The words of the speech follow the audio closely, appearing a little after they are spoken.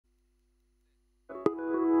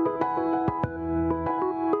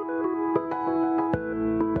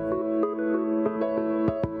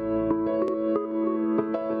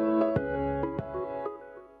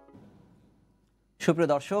সুপ্রিয়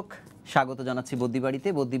দর্শক, স্বাগত জানাচ্ছি বদ্দি বাড়িতে।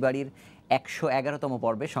 বদ্দি বাড়ির 111তম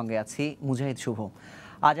পর্বে সঙ্গে আছি মুজাহিদ শুভ।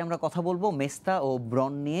 আজ আমরা কথা বলবো মেস্তা ও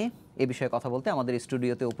ব্রণ নিয়ে। এ বিষয়ে কথা বলতে আমাদের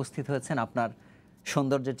স্টুডিওতে উপস্থিত হয়েছেন আপনার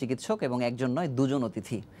সৌন্দর্যের চিকিৎসক এবং একজন নয় দুজন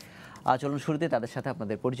অতিথি। চলুন শুরুতে তাদের সাথে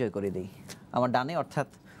আপনাদের পরিচয় করে দিই। আমার ডানে অর্থাৎ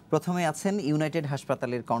প্রথমে আছেন ইউনাইটেড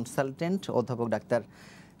হাসপাতালের কনসালটেন্ট অধ্যাপক ডাক্তার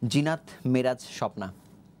জিনাত মেরাজ স্বপ্না,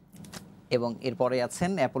 এবং এরপরে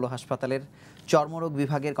আছেন অ্যাপোলো হাসপাতালের চর্মরোগ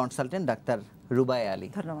বিভাগের কনসালটেন্ট ডাক্তার রুবায়ে আলী।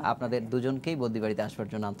 আপনাদের দুজনকেই বদ্দি বাড়িতে আসবার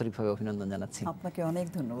জন্য আন্তরিকভাবে অভিনন্দন জানাচ্ছি। আপনাকে অনেক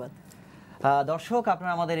ধন্যবাদ। দর্শক,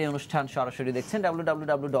 আপনারা আমাদের এই অনুষ্ঠান সরাসরি দেখছেন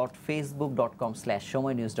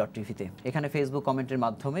www.facebook.com/somoynews.tv-তে। এখানে ফেসবুক কমেন্টের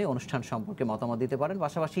মাধ্যমে অনুষ্ঠান সম্পর্কে মতামত দিতে পারেন।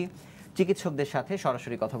 পাশাপাশি চিকিৎসকদের সাথে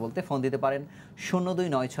সরাসরি কথা বলতে ফোন দিতে পারেন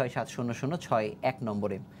 0296700601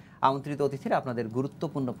 নম্বরে। আমন্ত্রিত অতিথিরা আপনাদের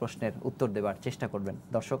গুরুত্বপূর্ণ প্রশ্নের উত্তর দেওয়ার চেষ্টা করবেন।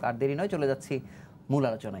 দর্শক, আর দেরি নয়, চলে যাচ্ছি মূল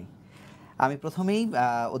আলোচনায়। আমি প্রথমেই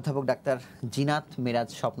অধ্যাপক ডাক্তার জিনাত মেরাজ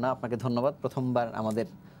স্বপ্না, আপনাকে ধন্যবাদ। প্রথমবার আমাদের,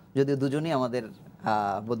 যদিও দুজনই আমাদের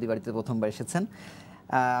বদ্দি বাড়িতে প্রথমবার এসেছেন।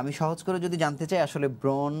 আমি সহজ করে যদি জানতে চাই, আসলে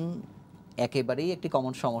ব্রণ একেবারেই একটি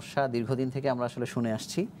কমন সমস্যা, দীর্ঘদিন থেকে আমরা আসলে শুনে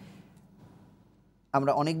আসছি।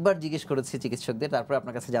 আমরা অনেকবার জিজ্ঞেস করেছি চিকিৎসকদের, তারপরে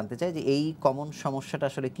আপনার কাছে জানতে চাই যে এই কমন সমস্যাটা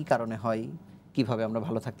আসলে কি কারণে হয়, কিভাবে আমরা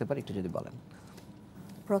ভালো থাকতে পারি, একটু যদি বলেন।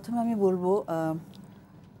 প্রথমে আমি বলবো,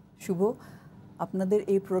 শুভ, আপনাদের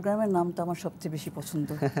এই প্রোগ্রামের নামটা আমার সবচেয়ে বেশি পছন্দ।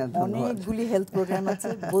 অনেকগুলি হেলথ প্রোগ্রাম আছে,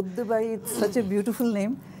 বদ্দি বাড়ি সাচ এ বিউটিফুল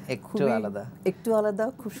নেম, একটু আলাদা,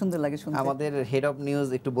 খুব সুন্দর লাগে শুনতে। আমাদের হেড অফ নিউজ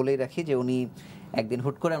একটু বলেই রাখি যে উনি একদিন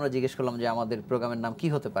হুট করে আমরা জিজ্ঞেস করলাম যে আমাদের প্রোগ্রামের নাম কি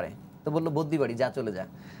হতে পারে, তো বললো বদ্দি বাড়ি, যা চলে যা।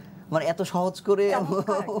 মানে এত সহজ করে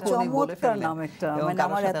উনি বলে ফেললেন,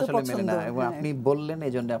 আমার এত পছন্দ এবং আপনি বললেন,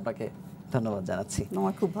 এই জন্য আপনাকে ধন্যবাদ জানাচ্ছি।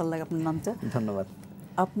 আমার খুব ভালো লাগে আপনার নামটা। ধন্যবাদ।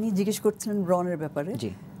 আপনি জিজ্ঞেস করছিলেন ব্রণের ব্যাপারে।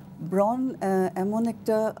 জি। ব্রণ এমন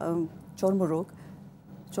একটা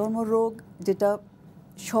চর্মরোগ যেটা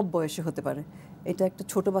সব বয়সে হতে পারে। এটা একটা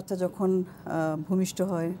ছোট বাচ্চা যখন ভূমিষ্ঠ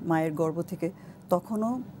হয় মায়ের গর্ভ থেকে,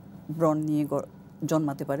 তখনও ব্রণ নিয়ে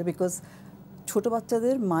জন্মাতে পারে। বিকজ ছোট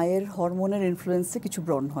বাচ্চাদের মায়ের হরমোনের ইনফ্লুয়েন্সে কিছু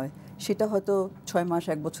ব্রণ হয়, সেটা হয়তো 6 মাস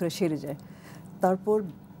 1 বছরে সেরে যায়। তারপর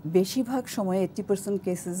বেশিরভাগ সময় 80%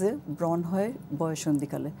 কেসেসে ব্রণ হয়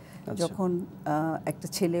বয়সন্ধিকালে। যখন একটা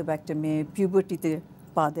ছেলে বা একটা মেয়ে পিউবার্টিতে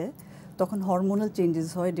পা দেয়, তখন হরমোনাল চেঞ্জেস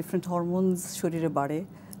হয়, ডিফারেন্ট হরমোনস শরীরে বাড়ে,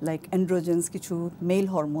 লাইক অ্যান্ড্রোজেন্স, কিছু মেল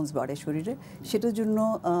হরমোনস বাড়ে শরীরে। সেটার জন্য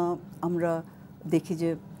আমরা দেখি যে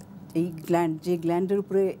এই গ্ল্যান্ড, যে গ্ল্যান্ডের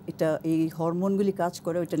উপরে এই হরমোনগুলি কাজ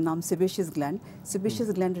করে, ওইটার নাম সেবেসিয়াস গ্ল্যান্ড। সেবেসিয়াস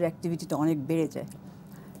গ্ল্যান্ডের অ্যাক্টিভিটিটা অনেক বেড়ে যায়।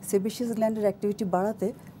 সেবেসিয়াস গ্ল্যান্ডের অ্যাক্টিভিটি বাড়াতে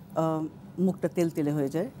মুখটা তেলতেলে হয়ে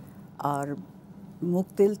যায়। আর মুখ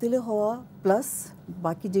তেলতেলে হওয়া প্লাস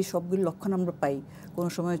বাকি যে সবগুলি লক্ষণ আমরা পাই,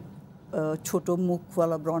 কোনো সময় ছোট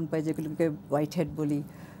মুখওয়ালা ব্রণ পাই, যেগুলোকে হোয়াইট হেড বলি,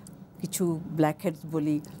 কিছু ব্ল্যাক হেডস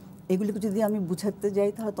বলি। এগুলিকে যদি আমি বুঝাতে যাই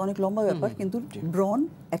তাহলে তো অনেক লম্বা ব্যাপার, কিন্তু ব্রণ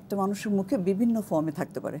একটা মানুষের মুখে বিভিন্ন ফর্মে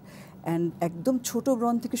থাকতে পারে। অ্যান্ড একদম ছোট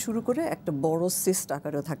ব্রণ থেকে শুরু করে একটা বড় সিস্ট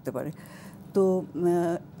আকারেও থাকতে পারে। তো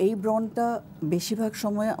এই ব্রণটা বেশিরভাগ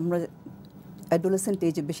সময় আমরা অ্যাডোলেসেন্ট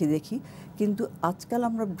এজে বেশি দেখি, কিন্তু আজকাল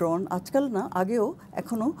আমরা ব্রণ, আজকাল না আগেও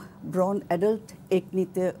এখনও ব্রণ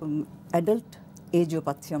অ্যাডাল্ট এজও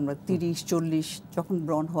পাচ্ছি আমরা। 30-40 যখন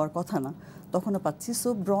ব্রণ হওয়ার কথা না, তখনও পাচ্ছি। সো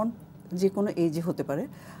ব্রণ যে কোনো এজে হতে পারে।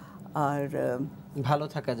 আর ভালো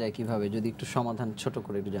থাকা যায় কিভাবে, যদি একটু সমাধান ছোট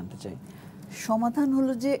করে একটু জানতে চাই। সমাধান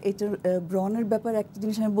হলো যে এটার ব্রণের ব্যাপারে একটা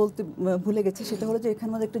জিনিস আমি বলতে ভুলে গেছি, সেটা হলো যে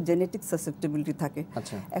এখানের মধ্যে একটা জেনেটিক সাসেপ্টেবিলিটি থাকে।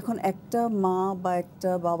 এখন একটা মা বা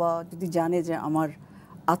একটা বাবা যদি জানে যে আমার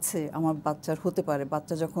বাচ্চার হতে পারে,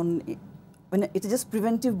 বাচ্চা যখন, মানে এটা জাস্ট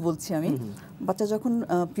প্রিভেন্টিভ বলছি আমি, বাচ্চা যখন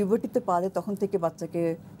পিউবার্টিতে পা দেয় তখন থেকে বাচ্চাকে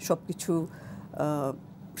সব কিছু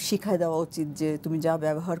শিখায় দেওয়া উচিত যে তুমি যা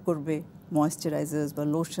ব্যবহার করবে, ময়েশ্চারাইজার্স বা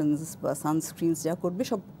লোশনস বা সানস্ক্রিনস যা করবে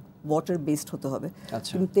সব ওয়াটার বেসড হতে হবে।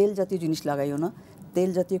 তুমি তেল জাতীয় জিনিস লাগাইও না, তেল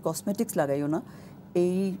জাতীয় কসমেটিক্স লাগাইও না।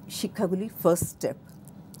 এই শিক্ষাগুলি first step.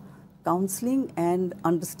 Counselling and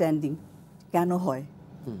understanding কেন হয়,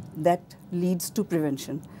 দ্যাট লিডস টু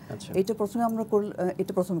প্রিভেনশন। এটা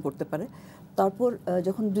প্রথমে করতে পারে। তারপর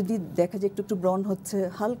যখন যদি দেখা যায় একটু ব্রণ হচ্ছে,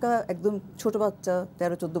 হালকা একদম ছোট বাচ্চা,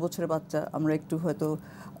 13-14 বছরের বাচ্চা, আমরা একটু হয়তো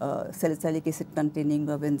স্যালিসাইলিক অ্যাসিড কন্টেনিং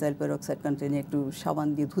বা বেনজাইল পেরক্সাইড কন্টেনিং একটু সাবান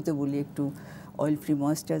দিয়ে ধুতে বলি, একটু অয়েল ফ্রি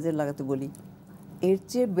ময়েশ্চারাইজার লাগাতে বলি। এর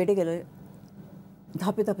চেয়ে বেড়ে গেলে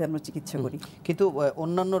ধাপে ধাপে আমরা চিকিৎসা করি। কিন্তু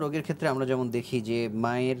অন্যান্য রোগের ক্ষেত্রে আমরা যেমন দেখি যে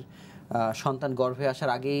মায়ের সন্তান গর্ভে আসার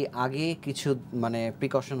আগে কিছু মানে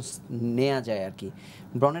প্রিকশনস নেওয়া যায় আর কি,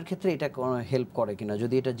 ব্রণের ক্ষেত্রে এটা হেল্প করে কিনা,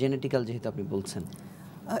 যদি এটা জেনেটিক্যাল, যেহেতু আপনি বলছেন।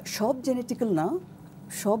 সব জেনেটিক্যাল না,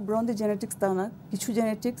 সব ব্রণের জেনেটিক্স তা না, কিছু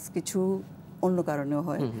জেনেটিক্স, কিছু অন্য কারণেও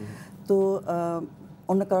হয়। তো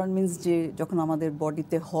অন্য কারণ মিন্স যে যখন আমাদের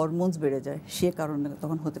বডিতে হরমোনস বেড়ে যায় সে কারণে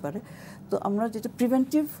তখন হতে পারে। তো আমরা যেটা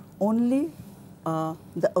প্রিভেন্টিভ অনলি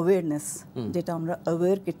দ্য অ্যাওয়ারনেস, যেটা আমরা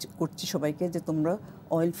অ্যাওয়্যার করছি সবাইকে যে তোমরা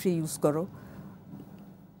অয়েল ফ্রি ইউজ করো,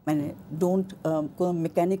 মানে ডোন্ট কোনো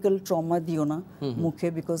মেকানিক্যাল ট্রমা দিও না মুখে,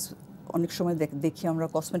 বিকজ অনেক সময় দেখি আমরা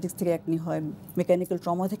কসমেটিক্স থেকে একনি হয়, মেকানিক্যাল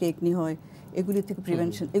ট্রমা থেকে একনি হয়, এগুলি থেকে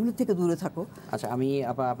প্রিভেনশন, এগুলি থেকে দূরে থাকো। আচ্ছা, আমি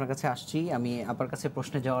আপনার কাছে আসছি। আমি আপনার কাছে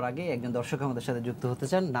প্রশ্নে যাওয়ার আগে একজন দর্শক আমাদের সাথে যুক্ত হতে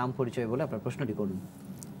চান, নাম পরিচয় বলে আপনার প্রশ্নটি করুন।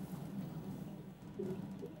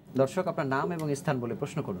 দর্শক, আপনার নাম এবং স্থান বলে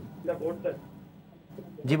প্রশ্ন করুন।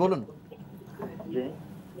 জি বলুন। জি,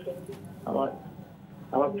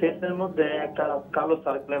 আমার ফেসের মধ্যে একটা কালো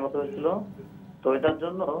সার্কেলের মতো হয়েছিল, তো এটার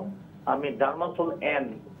জন্য আমি ডার্মাসোল এন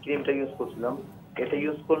ক্রিমটা ইউজ করছিলাম। এটা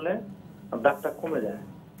ইউজ করলে দাগটা কমে যায়,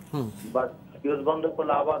 বাট ইউজ বন্ধ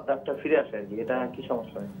করলে আবার দাগটা ফিরে আসে। এটা কি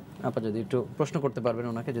সমস্যা? আপা যদি একটু প্রশ্ন করতে পারবেন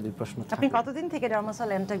ওনাকে, যদি প্রশ্ন থাকে। আপনি কতদিন থেকে ডার্মাসোল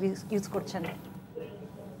এনটা ইউজ করছেন?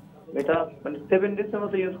 এটা মানে 7 ডেজ এর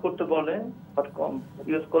মতো ইউজ করতে বলে, বাট কম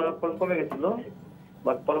ইউজ করার পর কমে গেছিল,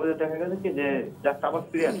 বাট পরবর্তীতে দেখা গেছে কি যে দাগটা আবার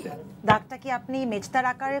ফিরে আসে। দাগটা কি আপনি মেজদার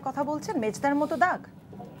আকারের কথা বলছেন? মেজদার মতো দাগ?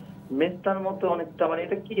 মেজদার মতো অনেকটা, মানে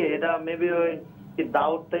এটা কি, এটা মেবি ওই কি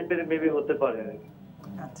দাউট টাইপের মেবি হতে পারে।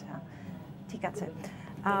 আচ্ছা, ঠিক আছে।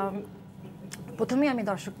 প্রথমেই আমি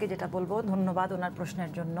দর্শককে যেটা বলবো, ধন্যবাদ ওনার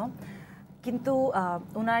প্রশ্নের জন্য, কিন্তু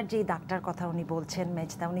ওনার যে ডাক্তার কথা উনি বলছেন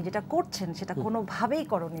মেজদা, উনি যেটা করছেন সেটা কোনোভাবেই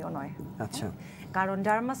করণীয় নয়। আচ্ছা, কারণ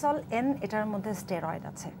ডার্মাসল এন এটার মধ্যে স্টেরয়েড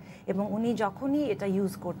আছে, এবং উনি যখনই এটা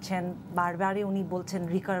ইউজ করছেন বারবারই উনি বলছেন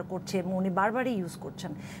রিকার করছে, এবং উনি বারবারই ইউজ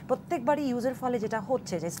করছেন। প্রত্যেকবারই ইউজের ফলে যেটা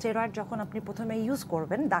হচ্ছে যে স্টেরয়েড যখন আপনি প্রথমে ইউজ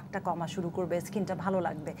করবেন দাগটা কমা শুরু করবে, স্কিনটা ভালো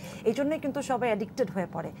লাগবে, এই জন্যই কিন্তু সবাই অ্যাডিক্টেড হয়ে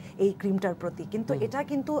পড়ে এই ক্রিমটার প্রতি। কিন্তু এটা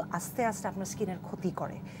কিন্তু আস্তে আস্তে আপনার স্কিনের ক্ষতি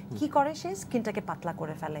করে। কি করে? সে স্কিনটাকে পাতলা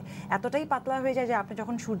করে ফেলে, এতটাই পাতলা হয়ে যায় যে আপনি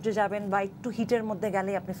যখন সূর্যে যাবেন বা একটু হিটের মধ্যে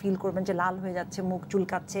গেলে আপনি ফিল করবেন যে লাল হয়ে যাচ্ছে, মুখ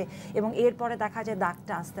চুলকাচ্ছে, এবং এরপরে দেখা যায়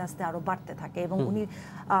দাগটা আস্তে আস্তে আরও বাড়তে থাকে, এবং উনি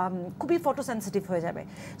খুবই ফটো সেন্সিটিভ হয়ে যাবে।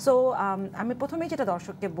 সো আমি প্রথমেই যেটা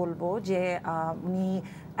দর্শককে বলবো যে উনি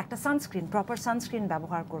একটা সানস্ক্রিন, প্রপার সানস্ক্রিন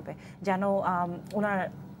ব্যবহার করবে, যেন ওনার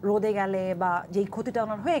রোদে গেলে বা যেই ক্ষতিটা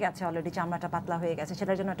ওনার হয়ে গেছে অলরেডি, চামড়াটা পাতলা হয়ে গেছে,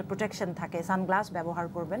 সেটার জন্য একটা প্রোটেকশন থাকে। সানগ্লাস ব্যবহার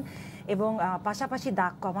করবেন, এবং পাশাপাশি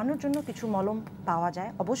দাগ কমানোর জন্য কিছু মলম পাওয়া যায়,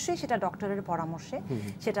 অবশ্যই সেটা ডক্টরের পরামর্শে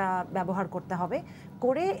সেটা ব্যবহার করতে হবে।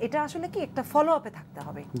 করে এটা আসলে কি একটা ফলো আপে থাকতে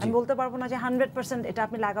হবে। আমি বলতে পারবো না যে 100% এটা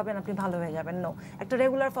আপনি লাগাবেন আপনি ভালো হয়ে যাবেন, নো, একটা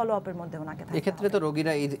রেগুলার ফলো আপের মধ্যে ওনাকে থাকতে হবে। এক্ষেত্রে তো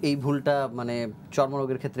রোগীরা এই ভুলটা মানে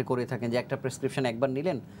চর্মরোগের ক্ষেত্রে করে থাকেন যে একটা প্রেসক্রিপশন একবার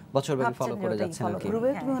নিলেন, বছরব্যাপী ফলো করে যাচ্ছেন আর কি।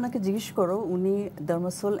 তুমি ওনাকে জিজ্ঞেস করো উনি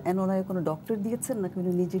ডার্মাসোল এন ওনাকে কোনো ডক্টর দিয়েছেন নাকি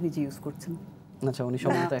উনি নিজে নিজে ইউজ করছেন। আচ্ছা, উনি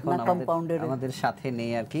সম্ভবত এখন আমাদের সাথে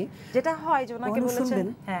নেই আর কি। যেটা হয় যে ওনাকে বলেছেন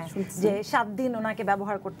হ্যাঁ যে 7 দিন ওনাকে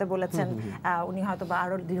ব্যবহার করতে বলেছেন, উনি হয়তো বা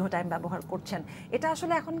আরো দীর্ঘ টাইম ব্যবহার করছেন। এটা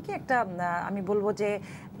আসলে এখন কি একটা আমি বলবো যে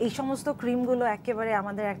এই সমস্ত ক্রিমগুলো একেবারে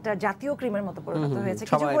আমাদের একটা জাতীয় ক্রিমের মতো পরিণত হয়েছে,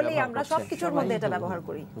 কিছু বলেই আমরা সবকিছুর মধ্যে এটা ব্যবহার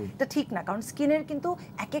করি। এটা ঠিক না, কারণ স্কিনের কিন্তু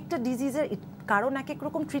এক একটা ডিজিজের কারণ এক এক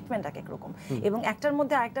রকম, ট্রিটমেন্ট এক এক রকম, এবং একটার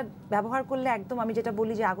মধ্যে আরেকটা ব্যবহার করলে একদম আমি যেটা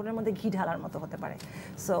বলি যে আগুনের মধ্যে ঘি ঢালার মতো হতে পারে।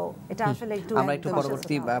 সো এটা আসলে একটু আমরা একটু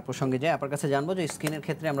পরবর্তী প্রসঙ্গে যাই। আপনার কাছে জানবো যে স্কিনের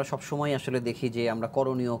ক্ষেত্রে আমরা সব সময় আসলে দেখি যে আমরা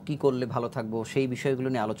করণীয় কি করলে ভালো থাকবো সেই বিষয়গুলো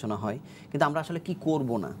নিয়ে আলোচনা হয়, কিন্তু আমরা আসলে কি করব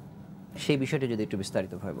না সেই বিষয়টা যদি একটু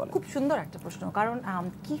বিস্তারিতভাবে বলেন। খুব সুন্দর একটা প্রশ্ন, কারণ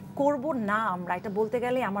কি করব না আমরা এটা বলতে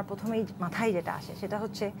গেলে আমার প্রথমেই মাথায় যেটা আসে সেটা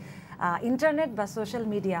হচ্ছে ইন্টারনেট বা সোশ্যাল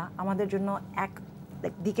মিডিয়া আমাদের জন্য এক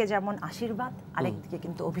দিকে যেমন আশীর্বাদ, আরেক দিকে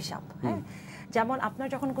কিন্তু অভিশাপ। হ্যাঁ, যেমন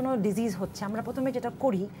আপনার যখন কোনো ডিজিজ হচ্ছে আমরা প্রথমে যেটা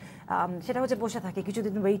করি সেটা হচ্ছে বসে থাকি,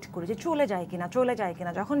 কিছুদিন ওয়েট করি যে চলে যায়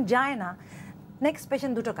কিনা। যখন যায় না, নেক্সট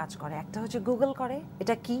পেশেন্ট দুটো কাজ করে, একটা হচ্ছে গুগল করে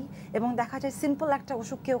এটা কি, এবং দেখা যায় সিম্পল একটা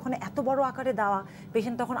ওষুধকে ওখানে এত বড় আকারে দেওয়া,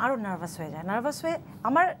 পেশেন্ট তখন আরও নার্ভাস হয়ে যায়। নার্ভাস হয়ে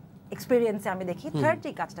আমার এক্সপিরিয়েন্সে আমি দেখি থার্ড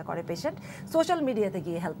কাজটা করে পেশেন্ট সোশ্যাল মিডিয়াতে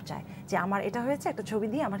গিয়ে হেল্প চায় যে আমার এটা হয়েছে, একটা ছবি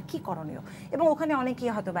দিয়ে আমার কি করণীয়, এবং ওখানে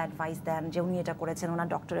অনেকেই হয়তো অ্যাডভাইস দেন যে উনি এটা করেছেন, ওনার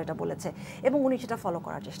ডক্টর এটা বলেছে, এবং উনি সেটা ফলো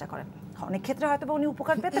করার চেষ্টা করেন। অনেক ক্ষেত্রে হয়তো উনি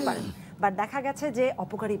উপকার পেতে পারেন, বাট দেখা গেছে যে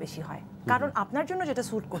অপকারই বেশি হয়, কারণ আপনার জন্য যেটা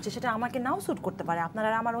স্যুট করছে সেটা আমাকে নাও স্যুট করতে পারে, আপনার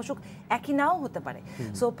আর আমার অসুখ একই নাও হতে পারে।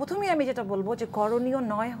 সো প্রথমেই আমি যেটা বলবো যে করণীয়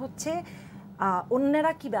নয় হচ্ছে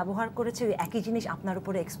অন্যরা কি ব্যবহার করেছে ওই একই জিনিস আপনার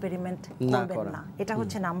উপরে এক্সপেরিমেন্ট করবেন না, এটা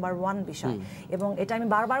হচ্ছে নাম্বার 1 বিষয়। এবং এটা আমি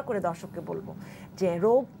বারবার করে দর্শককে বলবো যে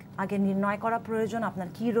রোগ আগে নির্ণয় করা প্রয়োজন, আপনার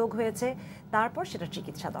কি রোগ হয়েছে, তারপর সেটা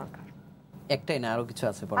চিকিৎসা দরকার। একটাই না, আরো কিছু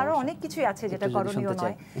আছে, আরো অনেক কিছুই আছে যেটা করণীয়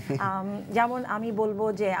নয়। যেমন আমি বলবো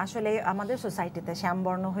যে আসলে আমাদের সোসাইটিতে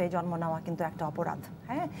শ্যামবর্ণ হয়ে জন্ম নেওয়া কিন্তু একটা অপরাধ।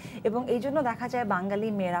 হ্যাঁ, এবং এই জন্য দেখা যায় বাঙালি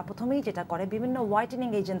মেয়েরা প্রথমেই যেটা করে বিভিন্ন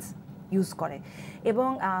হোয়াইটেনিং এজেন্টস ইউজ করে। এবং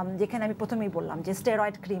যেখানে আমি প্রথমেই বললাম যে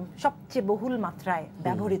স্টেরয়েড ক্রিম সবচেয়ে বহুল মাত্রায়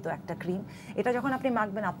ব্যবহৃত একটা ক্রিম, এটা যখন আপনি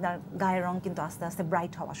মাখবেন আপনার গায়ের রং কিন্তু আস্তে আস্তে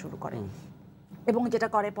ব্রাইট হওয়া শুরু করে এবং যেটা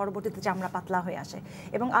করে পরবর্তীতে চামড়া পাতলা হয়ে আসে।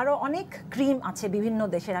 এবং আরও অনেক ক্রিম আছে বিভিন্ন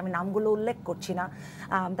দেশের, আমি নামগুলো উল্লেখ করছি না।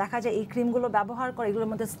 দেখা যায় এই ক্রিমগুলো ব্যবহার করে এগুলোর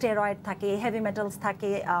মধ্যে স্টেরয়েড থাকে, হেভি মেটালস থাকে,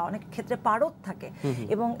 অনেক ক্ষেত্রে পারদ থাকে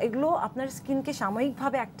এবং এগুলো আপনার স্কিনকে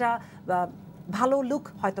সাময়িকভাবে একটা ভালো লুক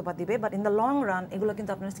হয়তো বা দিবে, but in the long run এগুলো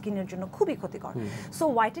কিন্তু আপনার স্কিনের জন্য খুবই ক্ষতিকর। সো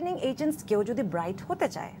হোয়াইটেনিং এজেন্টস কেউ যদি ব্রাইট হতে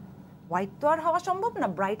চায়, হোয়াইট তো আর হওয়া সম্ভব না,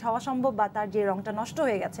 ব্রাইট হওয়া সম্ভব বা তার যে রংটা নষ্ট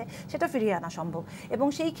হয়ে গেছে সেটা ফিরিয়ে আনা সম্ভব। এবং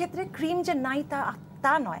সেই ক্ষেত্রে ক্রিম যে নাই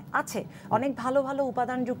তা নয়, আছে অনেক ভালো ভালো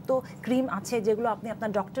উপাদানযুক্ত ক্রিম আছে যেগুলো আপনি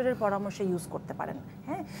আপনার ডক্টরের পরামর্শে ইউজ করতে পারেন।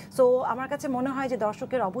 হ্যাঁ, সো আমার কাছে মনে হয় যে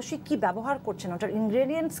দর্শকের অবশ্যই কি ব্যবহার করছেন, ওটার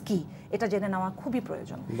ইনগ্রেডিয়েন্টস কি, এটা জেনে নেওয়া খুবই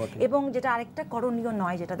প্রয়োজন। এবং যেটা আরেকটা করণীয়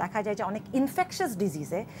নয়, যেটা দেখা যায় যে অনেক ইনফেকশাস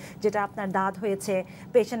ডিজিজে, যেটা আপনার দাঁত হয়েছে,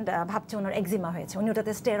 পেশেন্ট ভাবছে ওনার এক্সিমা হয়েছে, উনি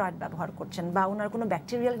ওটাতে স্টেরয়েড ব্যবহার করছেন, বা ওনার কোনো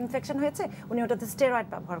ব্যাকটেরিয়াল ইনফেকশন হয়েছে উনি ওটাতে স্টেরয়েড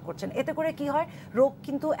ব্যবহার করছেন। এতে করে কি হয়, রোগ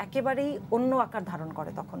কিন্তু একেবারেই অন্য আকার ধারণ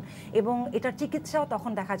করে তখন, এবং এটার চিকিৎসাও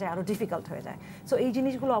তখন দেখা যায় আরো ডিফিকাল্ট হয়ে যায়। সো এই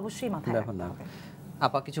জিনিসগুলো অবশ্যই মাথায় রাখতে হবে।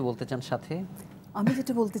 আপা কিছু বলতে চান সাথে? আমি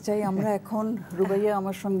যেটা বলতে চাই, আমরা এখন রুবাইয়া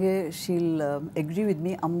আমার সঙ্গে শিল এগ্রি উইথ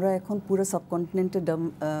মি, আমরা এখন পুরো সাবকন্টিনেন্টে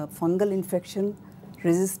ফাঙ্গাল ইনফেকশন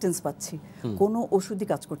রেজিস্ট্যান্স পাচ্ছি, কোনো ওষুধই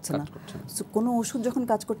কাজ করছে না। সো কোনো ওষুধ যখন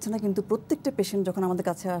কাজ করছে না, কিন্তু প্রত্যেকটা পেশেন্ট যখন আমাদের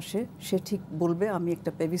কাছে আসে সে ঠিক বলবে আমি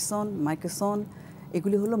একটা পেভিসন, মাইকোসন,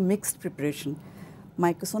 এগুলি হলো মিক্সড প্রিপারেশন।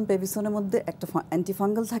 মাইকোসন, পেভিসনের মধ্যে একটা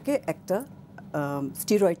অ্যান্টিফাঙ্গাল থাকে, একটা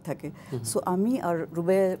স্টিরয়েড থাকে। সো আমি আর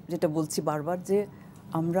রুবাইয়া যেটা বলছি বারবার, যে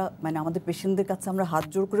আমরা মানে আমাদের পেশেন্টদের কাছে আমরা হাত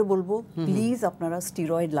জোর করে বলবো প্লিজ আপনারা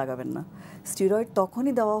স্টিরয়েড লাগাবেন না। স্টিরয়েড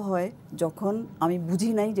তখনই দেওয়া হয় যখন আমি বুঝি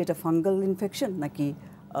নাই যে এটা ফাঙ্গাল ইনফেকশন নাকি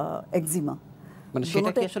এক্সিমা। মানে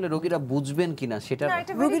সেটা কি আসলে রোগীরা বুঝবেন কিনা সেটা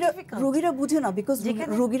রোগীরা বুঝে না, বিকজ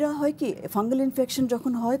রোগীরা হয় কি ফাঙ্গাল ইনফেকশন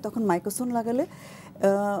যখন হয় তখন মাইকোসন লাগালে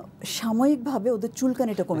সাময়িকভাবে ওদের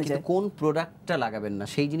চুলকানিটা কমে যায়। কোন প্রোডাক্টটা লাগাবেন না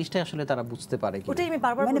সেই জিনিসটা আসলে তারা বুঝতে পারে কি? ওটাই আমি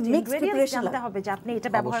বারবার বলছি, ইনগ্রেডিয়েন্টস জানতে হবে যে আপনি এটা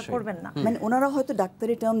ব্যবহার করবেন না। মানে ওনারা হয়তো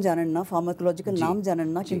ডাক্তারি টার্ম জানেন না, ফার্মাকোলজিক্যাল নাম জানেন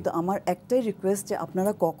না, কিন্তু আমার একটাই রিকোয়েস্ট যে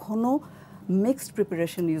আপনারা কখনো মিক্সড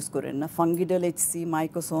প্রিপারেশন ইউজ করেন না। ফাঙ্গিডাল এইচসি,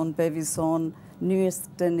 মাইকোসন, পেভিসন,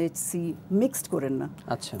 নিউএস্টেন এইচসি মিক্সড করেন না।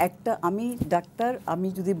 আচ্ছা, একটা আমি ডাক্তার, আমি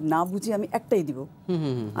যদি না বুঝি আমি একটাই দিব,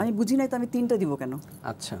 আমি বুঝি নাই তো আমি তিনটা দিব কেন?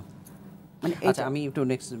 আচ্ছা মানে আচ্ছা, আমি একটু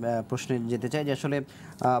নেক্সট প্রশ্নে যেতে চাই যে আসলে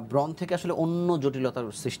ব্রণ থেকে আসলে অন্য জটিলতার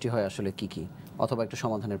সৃষ্টি হয় আসলে কি কি, অথবা একটা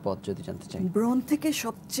সমাধানের পথ যদি জানতে চাই। ব্রণ থেকে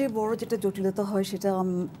সবচেয়ে বড় যেটা জটিলতা হয়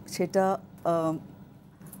সেটা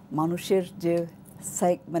মানুষের যে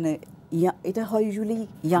মানে এটা হয় ইউজুয়ালি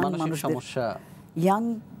ইয়াং মানুষের সমস্যা।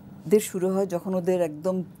 ইয়াংদের শুরু হয় যখন ওদের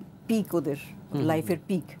একদম পিক, ওদের লাইফের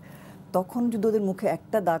পিক, তখন যদি ওদের মুখে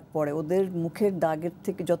একটা দাগ পড়ে, ওদের মুখের দাগের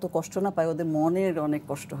থেকে যত কষ্ট না পায় ওদের মনের অনেক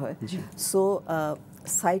কষ্ট হয়। সো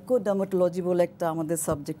সাইকোডার্মাটোলজি বলে একটা আমাদের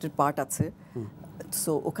সাবজেক্টের পার্ট আছে।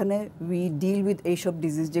 সো ওখানে উই ডিল উইথ এইসব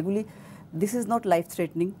ডিজিজ যেগুলি this is not life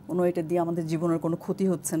threatening, কোনো এটা দিয়ে আমাদের জীবনের কোনো ক্ষতি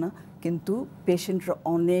হচ্ছে না, কিন্তু পেশেন্টরা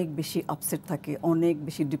অনেক বেশি আপসেট থাকে, অনেক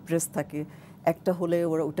বেশি ডিপ্রেস থাকে। একটা হলে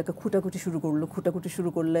ওরা ওটাকে খুঁটাখুটি শুরু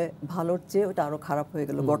করলে ভালোর চেয়ে ওটা আরও খারাপ হয়ে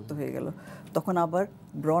গেল, গর্ত হয়ে গেল, তখন আবার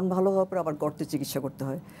ব্রণ ভালো হওয়ার পর আবার গর্তের চিকিৎসা করতে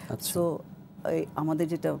হয়। সো আমাদের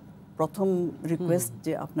যেটা প্রথম রিকোয়েস্ট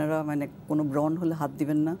যে আপনারা মানে কোনো ব্রণ হলে হাত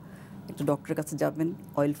দিবেন না, একটা ডক্টরের কাছে যাবেন,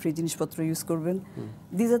 অয়েল ফ্রি জিনিসপত্র ইউজ করবেন।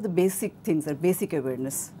 This are the basic things, R basic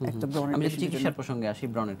awareness একটা ব্রণের। আমি চিকিৎসার প্রসঙ্গে আসি,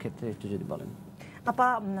 ব্রণের ক্ষেত্রে একটু যদি বলেন। আপা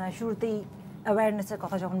শুরুতেই অ্যাওয়ারনেসের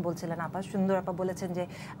কথা যখন বলছিলেন, আপা সুন্দর আপা বলেছেন যে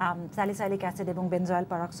স্যালিসাইলিক অ্যাসিড এবং বেনজয়েল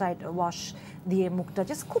পারক্সাইড ওয়াশ দিয়ে মুখটা,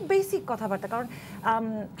 জাস্ট খুব বেসিক কথাবার্তা। কারণ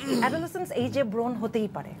অ্যাডোলেসেন্স এইজে ব্রণ হতেই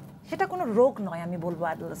পারে, সেটা কোনো রোগ নয় আমি বলবো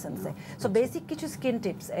অ্যাডোলেসেন্সে। সো বেসিক কিছু স্কিন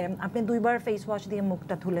টিপস, আপনি 2 বার ফেস ওয়াশ দিয়ে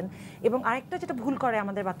মুখটা ধুলেন। এবং আরেকটা যেটা ভুল করে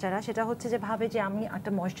আমাদের বাচ্চারা, সেটা হচ্ছে যে ভাবে যে আমি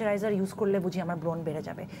একটা ময়শ্চারাইজার ইউজ করলে বুঝি আমার ব্রণ বেড়ে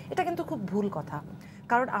যাবে। এটা কিন্তু খুব ভুল কথা,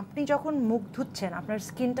 কারণ আপনি যখন মুখ ধুচ্ছেন আপনার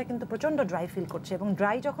স্কিনটা কিন্তু প্রচণ্ড ড্রাই ফিল করছে, এবং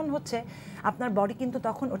ড্রাই যখন হচ্ছে আপনার বডি কিন্তু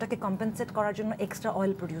তখন ওটাকে কম্পেনসেট করার জন্য এক্সট্রা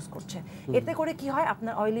অয়েল প্রডিউস করছে। এতে করে কি হয়,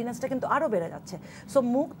 আপনার অয়েলিনেসটা কিন্তু আরও বেড়ে যাচ্ছে। সো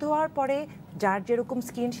মুখ ধোয়ার পরে যার যেরকম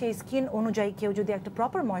স্কিন, সেই স্কিন অনুযায়ী কেউ যদি একটা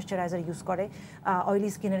প্রপার ময়শ্চারাইজার ইউজ করে, অয়েলি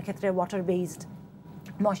স্কিনের ক্ষেত্রে ওয়াটার বেসড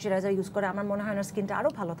ময়শ্চারাইজার ইউজ করে আমার মনে হয় না স্কিনটা আরও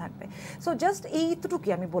ভালো থাকবে। সো জাস্ট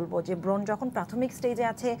এইটুকুই আমি বলবো যে ব্রণ যখন প্রাথমিক স্টেজে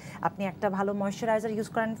আছে আপনি একটা ভালো ময়শ্চারাইজার ইউজ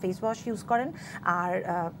করেন, ফেস ওয়াশ ইউজ করেন, আর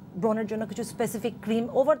ব্রণের জন্য কিছু specific cream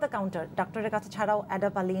over the counter ডাক্তারের কাছে ছাড়াও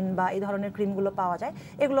অ্যাডাপালিন বা এই ধরনের ক্রিমগুলো পাওয়া যায়,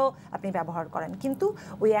 এগুলো আপনি ব্যবহার করেন। কিন্তু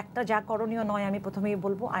ওই একটা যা করণীয় নয়, আমি প্রথমেই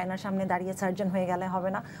বলবো আয়নার সামনে দাঁড়িয়ে সার্জন হয়ে গেলে হবে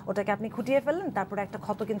না, ওটাকে আপনি খুঁটিয়ে ফেললেন, তারপরে একটা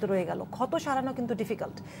ক্ষত কিন্তু রয়ে গেল। ক্ষত সারানো কিন্তু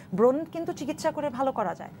ডিফিকাল্ট, ব্রণ কিন্তু চিকিৎসা করে ভালো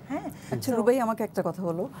করা যায়। হ্যাঁ, আচ্ছা রুবাই, আমাকে একটা কথা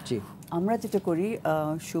বলো, আমরা যেটা করি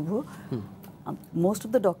শুভ, মোস্ট অফ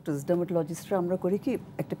দ্য ডক্টরস ডার্মাটোলজিস্টরা আমরা করি কি,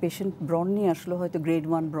 একটা পেশেন্ট ব্রণ নিয়ে আসলো, হয়তো গ্রেড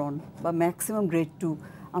 1 ব্রণ বা ম্যাক্সিমাম গ্রেড 2,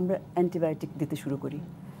 আমরা অ্যান্টিবায়োটিক দিতে শুরু করি।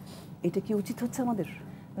 এটা কি উচিত হচ্ছে আমাদের?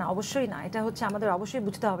 না, অবশ্যই না। এটা হচ্ছে আমাদের অবশ্যই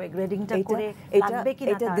বুঝতে হবে গ্রেডিংটা করে লাগবে কি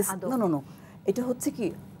না তার আদৌ। নো, এটা হচ্ছে কি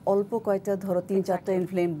অল্প কয়টা, ধরো 3-4টা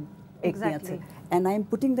ইনফ্লেম একনি আছে, and I am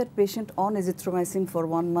putting that patient on azithromycin for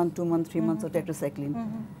 1 month, 2 months, 3 months or tetracycline.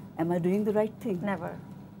 Am I doing the right thing? Never.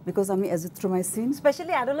 Because আমি azithromycin,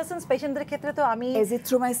 স্পেশালি অ্যাডোলেসেন্স পেশেন্টদের ক্ষেত্রে তো আমি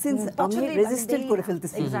azithromycin আমি রেজিস্ট্যান্ট করে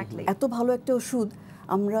ফেলতেছি। এত ভালো একটা ওষুধ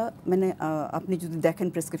আমরা, মানে আপনি যদি দেখেন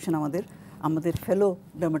প্রেসক্রিপশন আমাদের ফেলো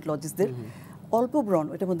ডার্মাটোলজিস্টদের, অল্প ব্রণ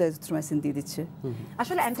ওটার মধ্যে azithromycin দিয়ে দিচ্ছে।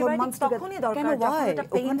 আসলে অ্যান্টিবায়োটিক তখনই দরকার যখন এটা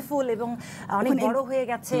পেইনফুল এবং অনেক বড় হয়ে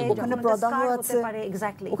গেছে, ওখানে প্রদাহ আছে,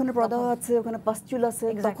 এক্স্যাক্টলি ওখানে প্রদাহ আছে, ওখানে পাস্চুল আছে,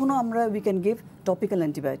 তখনও আমরা we can give topical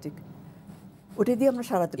antibiotic, ওটা দিয়ে আমরা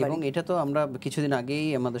সারাতে পারি। এবং এটা তো আমরা কিছুদিন আগেই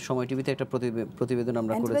আমাদের সময় টিভিতে একটা প্রতিবেদন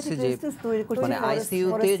আমরা করেছি যে মানে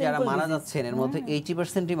আইসিইউতে যারা মারা যাচ্ছেন এর মধ্যে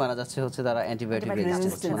 80%ই মারা যাচ্ছে হচ্ছে তারা অ্যান্টিবায়োটিক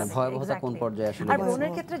রেজিস্ট্যান্ট, মানে ভয়াবহতা কোন পর্যায়ে আসলে। আর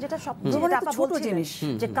ব্রণের ক্ষেত্রে যেটা সবচেয়ে আপা বলছিলেন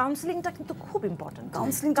যে কাউন্সেলিংটা কিন্তু খুব ইম্পর্টেন্ট।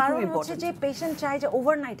 কারণ হচ্ছে যে পেশেন্ট চায় যে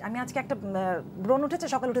ওভারনাইট আমি আজকে একটা ব্রণ উঠেছে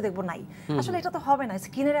সকালে উঠে দেখবো নাই, আসলে এটা তো হবে না।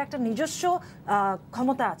 স্কিনের একটা নিজস্ব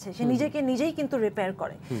ক্ষমতা আছে, সে নিজেকে নিজেই কিন্তু রিপেয়ার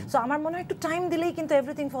করে। সো আমার মনে হয় একটু টাইম দিলেই কিন্তু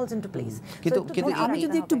এভরিথিং ফলস ইনটু প্লেস। কিন্তু আমি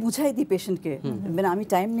যদি একটু বুঝাই দিই পেশেন্টকে, মানে আমি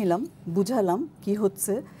টাইম নিলাম, বুঝালাম কি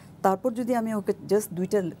হচ্ছে, তারপর যদি আমি ওকে জাস্ট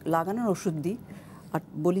 2টা লাগানোর ওষুধ দিই আর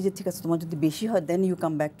বলি যে ঠিক আছে তোমার যদি বেশি হয় দেন you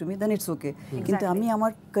come back to me, then it's okay. কিন্তু আমি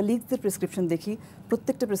আমার কলিগদের প্রেসক্রিপশন দেখি,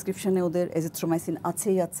 প্রত্যেকটা প্রেসক্রিপশনে ওদের এজিথ্রোমাইসিন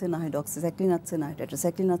আছেই আছে, না হয় ডক্সিসাইক্লিন আছে, না হয়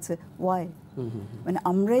টেট্রাসাইক্লিন আছে। ওয়াই? মানে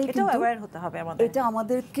আমরাই কিন্তু অ্যাওয়্যার হতে হবে, এটা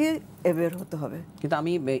আমাদেরকে অ্যাওয়্যার হতে হবে। কিন্তু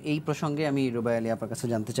আমি এই প্রসঙ্গে আমি রুবাই আলী আপনার কাছে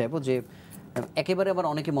জানতে চাইবো যে একেবারে আবার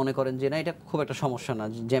অনেকে মনে করেন যে না এটা খুব একটা সমস্যা না,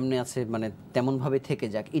 যেমনি আছে মানে তেমন ভাবে থেকে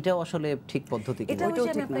যাক, এটাও আসলে ঠিক পদ্ধতি কিনা? এটা হচ্ছে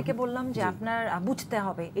আমি আপনাকে বললাম যে আপনার বুঝতে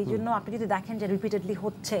হবে। এই জন্য আপনি যদি দেখেন যে রিপিটেডলি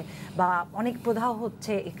হচ্ছে বা অনেক প্রদাহ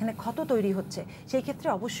হচ্ছে, এখানে ক্ষত তৈরি হচ্ছে, সেই ক্ষেত্রে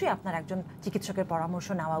অবশ্যই আপনার একজন চিকিৎসকের পরামর্শ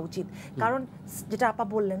নেওয়া উচিত। কারণ যেটা আপা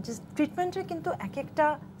বললেন যে ট্রিটমেন্টের কিন্তু এক একটা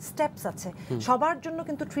স্টেপস আছে, সবার জন্য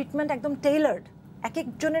কিন্তু ট্রিটমেন্ট একদম টেইলার্ড, এক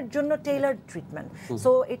একজনের জন্য টেইলার্ড ট্রিটমেন্ট।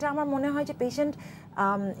 সো এটা আমার মনে হয় যে পেশেন্ট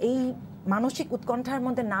এই মানসিক উৎকণ্ঠার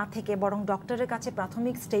মধ্যে না থেকে বরং ডক্টরের কাছে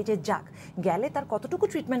প্রাথমিক স্টেজে যাক, গেলে তার কতটুকু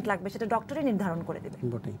ট্রিটমেন্ট লাগবে সেটা ডক্টরই নির্ধারণ করে দেবে।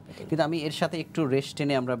 কিন্তু আমি এর সাথে একটু রেস্ট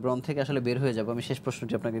টেনে আমরা ব্রণ থেকে আসলে বের হয়ে যাব। আমি শেষ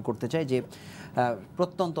প্রশ্নটি আপনাকে করতে চাই যে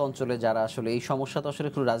প্রত্যন্ত অঞ্চলে যারা আসলে এই সমস্যা তো আসলে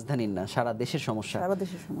একটু রাজধানীর না, সারা দেশের সমস্যা,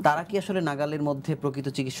 তারা কি আসলে নাগালের মধ্যে প্রকৃত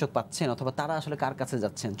চিকিৎসক পাচ্ছেন, অথবা তারা আসলে কার কাছে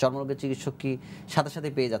যাচ্ছেন? চর্মরোগের চিকিৎসক কি সাথে সাথে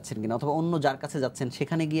পেয়ে যাচ্ছেন কিনা, অথবা অন্য যার কাছে যাচ্ছেন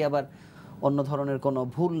সেখানে গিয়ে আবার অন্য ধরনের কোনো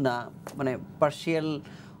ভুল না মানে পার্শিয়াল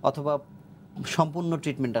অথবা সম্পূর্ণ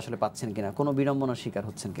ট্রিটমেন্ট আসলে পাচ্ছেন কিনা, কোনো বিড়ম্বনার শিকার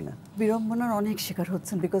হচ্ছেন কিনা? বিড়ম্বনার অনেক শিকার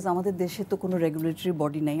হচ্ছেন, বিকজ আমাদের দেশে তো কোনো রেগুলেটরি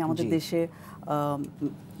বডি নেই। আমাদের দেশে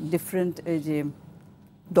ডিফারেন্ট এই যে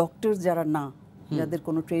ডক্টর যারা না, যাদের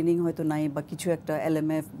কোনো ট্রেনিং হয়তো নাই বা কিছু একটা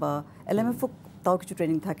এলএমএফ বা এলএমএফও তাও কিছু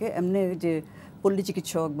ট্রেনিং থাকে, এমনি যে পল্লী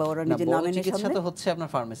চিকিৎসক বা ওরা নিজের নামের চিকিৎসা তো হচ্ছে আপনার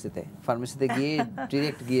ফার্মেসিতে গিয়ে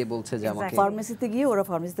ডিরেক্ট গিয়ে বলছে যে আমাকে ফার্মেসিতে গিয়ে ওরা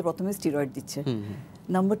ফার্মেসিতে প্রথমে স্টেরয়েড দিচ্ছে।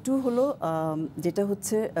 নাম্বার 2 হলো যেটা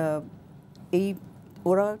হচ্ছে এই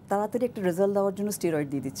ওরা তাড়াতাড়ি একটা রেজাল্ট দেওয়ার জন্য স্টেরয়েড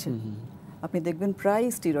দিয়ে দিচ্ছে। আপনি দেখবেন প্রায়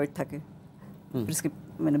স্টেরয়েড থাকে,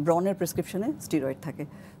 মানে ব্রনের প্রেসক্রিপশনে স্টেরয়েড থাকে।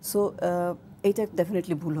 সো এইটা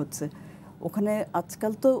ডেফিনেটলি ভুল হচ্ছে ওখানে।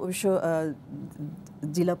 আজকাল তো অবশ্য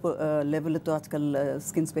জেলা লেভেলে তো আজকাল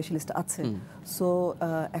স্কিন স্পেশালিস্ট আছে। সো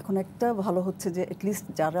এখন একটা ভালো হচ্ছে যে অ্যাটলিস্ট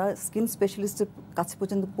যারা স্কিন স্পেশালিস্টের কাছে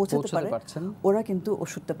পর্যন্ত পৌঁছাতে পারে ওরা কিন্তু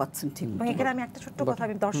ওষুধটা পাচ্ছেন ঠিক। এখানে আমি একটা ছোট্ট কথা,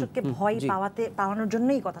 আমি দর্শককে ভয় পাওয়ানোর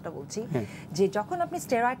জন্যই কথাটা বলছি যে যখন আপনি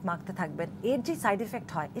স্টেরয়েড মাখতে থাকবেন এর যে সাইড এফেক্ট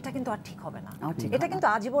হয় এটা কিন্তু আর ঠিক হবে না, এটা কিন্তু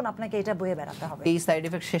আজীবন আপনাকে এটা বয়ে বেড়াতে হবে। এই সাইড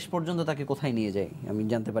এফেক্ট শেষ পর্যন্ত তাকে কোথায় নিয়ে যায় আমি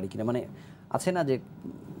জানতে পারি কিনা? মানে আছে না যে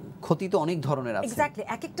ক্ষতি তো অনেক ধরনের আছে। এক্স্যাক্টলি,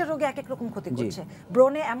 এক একটা রোগে এক এক রকম ক্ষতি করছে।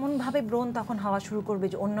 ব্রণে এমন ভাবে ব্রণ তখন হওয়া শুরু করবে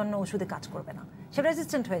যে অন্যান্য ওষুধে কাজ করবে না, সে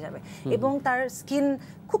রেজিস্ট্যান্ট হয়ে যাবে এবং তার স্কিন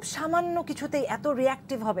খুব সামান্য কিছুতেই এত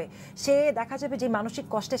রিয়াক্টিভ হবে, সে দেখা যাবে যে মানসিক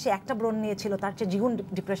কষ্টে সে একটা ব্রণ নিয়েছিল তার চেয়ে দ্বিগুণ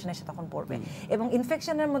ডিপ্রেশনে সে তখন পড়বে। এবং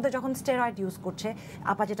ইনফেকশনের মধ্যে যখন স্টেরয়েড ইউজ করছে,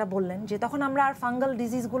 আপা যেটা বললেন যে তখন আমরা আর ফাঙ্গাল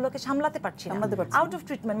ডিজিজগুলোকে সামলাতে পারছি না, আউট অফ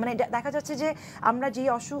ট্রিটমেন্ট। মানে দেখা যাচ্ছে যে আমরা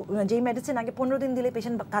যেই মেডিসিন আগে 15 দিন দিলে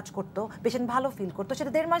পেশেন্ট কাজ করতো, পেশেন্ট ভালো ফিল করতো,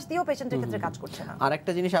 সেটা 1.5 মাস দিয়েও পেশেন্টের ক্ষেত্রে কাজ করছে না। আর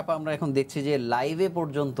একটা জিনিস আপা আমরা এখন দেখছি যে লাইভে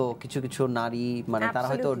পর্যন্ত কিছু কিছু নারী মানে তারা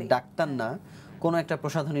হয়তো ডাক্তার না, কোনো একটা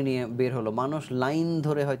প্রসাধনী নিয়ে বের হলো, মানুষ লাইন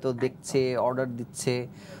ধরে হয়তো দেখছে, অর্ডার দিচ্ছে,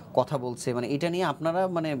 কথা বলছে, মানে এটা নিয়ে আপনারা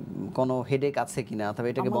মানে কোনো হেডেক আছে কিনা, অথবা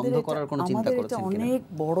এটাকে বন্ধ করার কোনো চিন্তা করেছেন কিনা? অনেক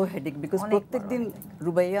বড় হেডেক, বিকজ প্রত্যেকদিন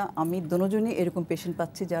রুবাইয়া আমি দুজনই এরকম পেশেন্ট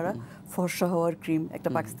পাচ্ছি যারা ফর্সা হওয়ার ক্রিম, একটা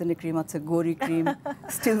পাকিস্তানি ক্রিম আছে গরি ক্রিম,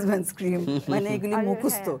 স্টিলসম্যানস ক্রিম, মানে এগুলি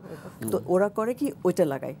মুখস্থ, তো ওরা করে কি ওইটা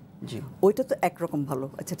লাগায়, ওইটা তো একরকম ভালো,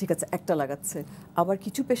 আচ্ছা ঠিক আছে একটা লাগাচ্ছে। আবার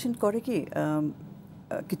কিছু পেশেন্ট করে কি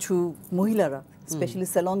কিছু মহিলারা স্পেশালি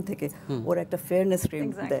সেলন থেকে ওরা একটা ফেয়ারনেস ক্রিম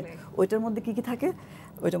দেয়, ওইটার মধ্যে কি কি থাকে,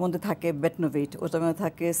 ওইটার মধ্যে থাকে বেটনোভেট, ওটার মধ্যে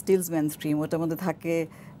থাকে স্টিলসম্যানস ক্রিম, ওটার মধ্যে থাকে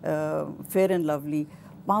ফেয়ার অ্যান্ড লাভলি,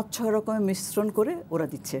 5-6 রকমের মিশ্রণ করে ওরা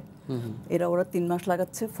দিচ্ছে। ওরা 3 মাস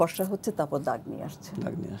লাগাচ্ছে, ফর্সা হচ্ছে, তারপর দাগ নিয়ে আসছে।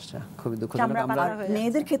 খুবই দুঃখজনক। আমরা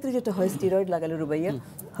মেয়েদের ক্ষেত্রে যেটা হয়, স্টেরয়েড লাগালে রুবাইয়া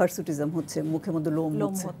হার্সুটিজম হচ্ছে, মুখের মধ্যে লোম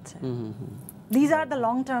হচ্ছে। These are the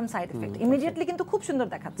long term side effect. Immediately কিন্তু খুব সুন্দর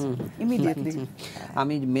দেখাচ্ছে। Immediately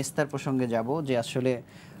আমি মেস্তার প্রসঙ্গে যাব যে আসলে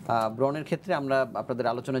ব্রণের ক্ষেত্রে আমরা আপনাদের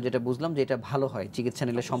আলোচনা যেটা বুঝলাম যে এটা ভালো হয়, চিকিৎসা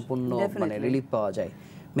নিলে সম্পূর্ণ মানে রিলিফ পাওয়া যায়।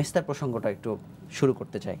 মেস্তার প্রসঙ্গটা একটু শুরু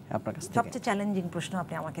করতে চাই আপনার কাছ থেকে। সবচেয়ে চ্যালেঞ্জিং প্রশ্ন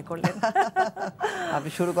আপনি আমাকে করলেন। আপনি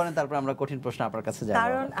শুরু করেন, তারপর আমরা কঠিন প্রশ্ন আপনার কাছে যাব।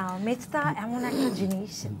 কারণ মেস্তা এমন একটা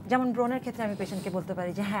জিনিস, যেমন ব্রণের ক্ষেত্রে আমি পেশেন্টকে বলতে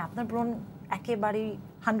পারি যে হ্যাঁ আপনার ব্রণ একেবারেই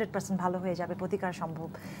 100% ভালো হয়ে যাবে, প্রতিকার সম্ভব,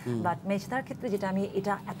 বাট মেস্তার ক্ষেত্রে যেটা আমি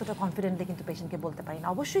এটা এতটা কনফিডেন্টলি কিন্তু পেশেন্টকে বলতে পারি না।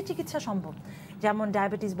 অবশ্যই চিকিৎসা সম্ভব, যেমন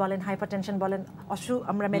ডায়াবেটিস বলেন, হাইপারটেনশন বলেন,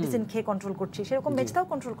 আমরা মেডিসিন খেয়ে কন্ট্রোল করছি, সেরকম মেস্তাও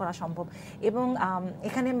কন্ট্রোল করা সম্ভব। এবং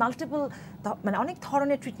এখানে মাল্টিপল মানে অনেক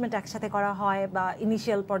ধরনের ট্রিটমেন্ট একসাথে করা হয়, বা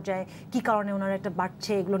ইনিশিয়াল পর্যায়ে কি কারণে ওনার একটা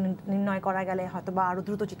বাড়ছে এগুলো নির্ণয় করা গেলে হয়তো বা আরও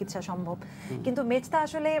দ্রুত চিকিৎসা সম্ভব। কিন্তু মেস্তা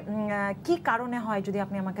আসলে কি কারণে হয় যদি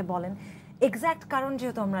আপনি আমাকে বলেন, এক্স্যাক্ট কারণ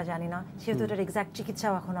যেহেতু আমরা জানি না, সেহেতু এটার এক্স্যাক্ট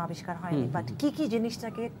চিকিৎসাও এখনো আবিষ্কার হয়নি, বাট কি কি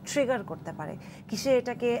জিনিসটাকে ট্রিগার করতে পারে, কিসে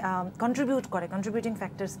এটাকে কন্ট্রিবিউট করে, কন্ট্রিবিউটিং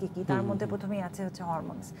ফ্যাক্টরস কি কি, তার মধ্যে প্রথমেই আছে হচ্ছে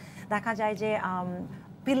হরমোনস। দেখা যায় যে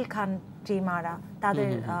পিল খান যে মারা তাদের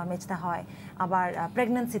মেচতা হয়, আবার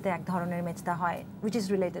প্রেগন্যান্সিতে এক ধরনের মেচতা হয় which is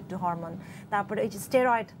related to hormone. তারপরে এই যে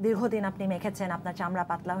স্টেরয়েড দীর্ঘদিন আপনি মেখেছেন, আপনার চামড়া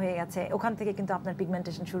পাতলা হয়ে গেছে, ওখান থেকে কিন্তু আপনার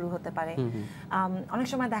পিগমেন্টেশন শুরু হতে পারে। অনেক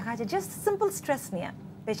সময় দেখা যায় জাস্ট সিম্পল স্ট্রেস নিয়ে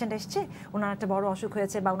পেশেন্ট এসছে, ওনার একটা বড় অসুখ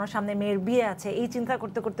হয়েছে বা ওনার সামনে মেয়ের বিয়ে আছে, এই চিন্তা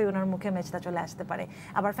করতে করতে ওনার মুখে মেচতা চলে আসতে পারে।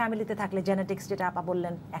 আবার ফ্যামিলিতে থাকলে জেনেটিক্স, যেটা আপা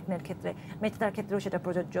বললেন অ্যাকনের ক্ষেত্রে, মেচতার ক্ষেত্রেও সেটা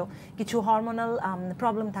প্রযোজ্য। কিছু হরমোনাল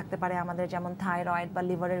প্রবলেম থাকতে পারে আমাদের, যেমন থাইরয়েড বা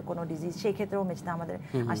লিভারের কোনো ডিজিজ, সেই ক্ষেত্রেও মেচতা আমাদের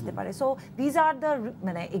আসতে পারে। সো দিজ আর দ্য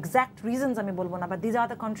মানে এক্স্যাক্ট রিজনস আমি বলবো না, but these are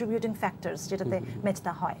the contributing factors যেটাতে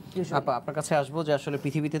মেচতা হয়। আপা আপনার কাছে আসবো যে আসলে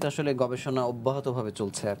পৃথিবীতে তো আসলে গবেষণা অব্যাহতভাবে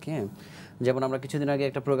চলছে আর কি। যেমন আমরা কিছুদিন আগে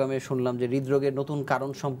একটা প্রোগ্রামে শুনলাম যে হৃদরোগের নতুন কারণ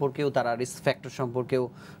সম্পর্কেও, তারা রিস্ক ফ্যাক্টর সম্পর্কেও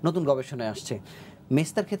নতুন গবেষণায় আসছে।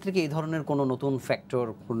 মেস্তার ক্ষেত্রে কি এই ধরনের কোনো নতুন ফ্যাক্টর,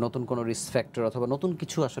 নতুন কোনো রিস্ক ফ্যাক্টর অথবা নতুন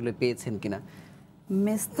কিছু আসলে পেয়েছেন কিনা?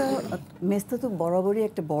 মেস্তা তো বরাবরই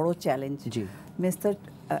একটা বড় চ্যালেঞ্জ। মেস্তার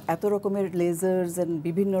এত রকমের লেজার্স এন্ড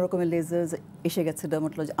বিভিন্ন রকমের লেজার্স এসে গেছে,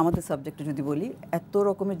 ডার্মাটোলজি আমাদের সাবজেক্টে যদি বলি, এত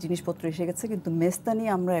রকমের জিনিসপত্র এসে গেছে, কিন্তু মেস্তা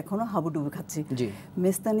নিয়ে আমরা এখনো হাবুডুবু খাচ্ছি।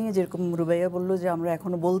 মেস্তা নিয়ে যেরকম রুবাইয়া বললো যে আমরা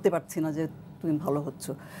এখনো বলতে পারছি না যে তুমি ভালো হচ্ছ,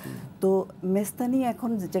 তো মেস্তা নিয়ে এখন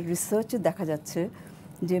যেটা রিসার্চে দেখা যাচ্ছে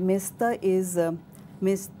যে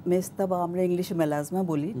মেস্তা বা আমরা ইংলিশে মেলাজমা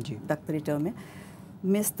বলি ডাক্তারি টার্মে,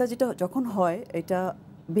 মেস্তা যেটা যখন হয় এটা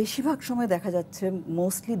বেশিরভাগ সময় দেখা যাচ্ছে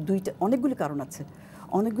মোস্টলি অনেকগুলি কারণ আছে,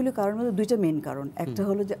 অনেকগুলি কারণের মধ্যে 2টা মেইন কারণ। একটা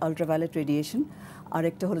হলো যে আলট্রাভায়োলেট রেডিয়েশন, আর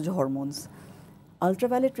একটা হলো যে হরমোনস।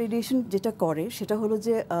 আলট্রাভায়োলেট রেডিয়েশন যেটা করে সেটা হলো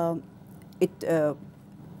যে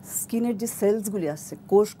স্কিনের যে সেলসগুলি আছে,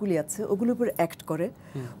 কোষগুলি আছে, ওগুলোর উপর অ্যাক্ট করে,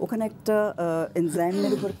 ওখানে একটা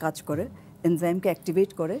এনজাইমের উপর কাজ করে, এনজাইমকে অ্যাক্টিভেট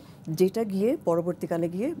করে, যেটা গিয়ে পরবর্তীকালে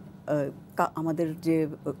গিয়ে আমাদের যে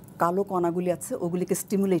কালো কণাগুলি আছে ওগুলিকে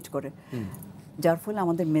স্টিমুলেট করে, যার ফলে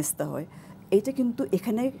আমাদের মেস্তা হয়। এইটা কিন্তু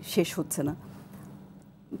এখানে শেষ হচ্ছে না।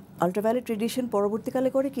 আলট্রাভায়োলেট রেডিয়েশন পরবর্তীকালে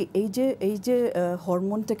করে কি, এই যে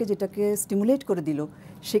হরমোনটাকে যেটাকে স্টিমুলেট করে দিল,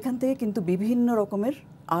 সেখান থেকে কিন্তু বিভিন্ন রকমের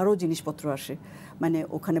আরও জিনিসপত্র আসে, মানে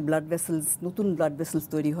ওখানে ব্লাড ভেসেলস, নতুন ব্লাড ভেসেলস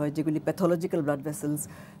তৈরি হয় যেগুলি প্যাথোলজিক্যাল ব্লাড ভেসেলস।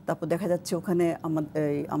 তারপর দেখা যাচ্ছে ওখানে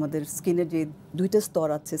আমাদের স্কিনের যে 2টা স্তর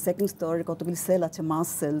আছে, সেকেন্ড স্তরের কতগুলি সেল আছে, মাস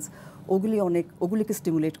সেলস, ওগুলিকে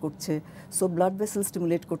স্টিমুলেট করছে। সো ব্লাড ভেসেল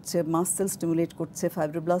স্টিমুলেট করছে, মাস সেল স্টিমুলেট করছে,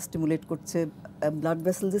 ফাইব্রোব্লাস্ট স্টিমুলেট করছে, ব্লাড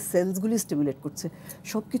ভেসেলসের সেলসগুলি স্টিমুলেট করছে।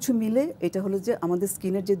 সব কিছু মিলে এটা হলো যে আমাদের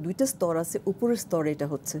স্কিনের যে 2টা স্তর আছে, উপরের স্তরে এটা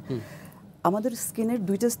হচ্ছে। আমাদের স্কিনের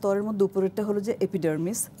 2টা স্তরের মধ্যে উপরেরটা হলো যে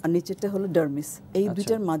এপিডার্মিস আর নিচেরটা হলো ডার্মিস। এই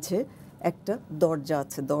দুইটার মাঝে একটা দরজা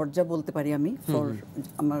আছে, দরজা বলতে পারি আমি ফর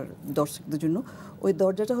আমার দর্শকদের জন্য। ওই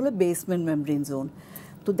দরজাটা হলো বেসমেন্ট মেমব্রেন জোন।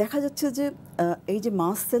 তো দেখা যাচ্ছে যে এই যে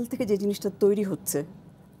মাস সেল থেকে যে জিনিসটা তৈরি হচ্ছে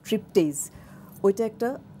ট্রিপটেজ, ওইটা একটা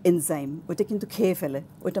এনজাইম, ওইটা কিন্তু খেয়ে ফেলে,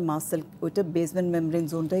 ওইটা মাস সেল, ওইটা বেসমেন্ট মেমব্রেন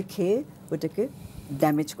জোনটাই খেয়ে ওইটাকে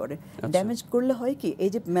ড্যামেজ করে। ড্যামেজ করলে হয় কি, এই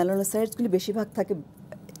যে মেলানোসাইটসগুলি বেশিরভাগ থাকে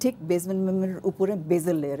ঠিক বেসমেন্ট মেমব্রেনের উপরে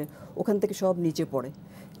বেজেল লেয়ারে, ওখান থেকে সব নিচে পড়ে।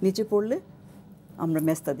 নিচে পড়লে আমরা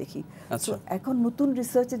মেস্তা দেখি। তো এখন নতুন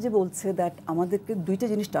রিসার্চে যে বলছে দ্যাট আমাদেরকে 2টা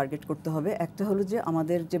জিনিস টার্গেট করতে হবে। একটা হলো যে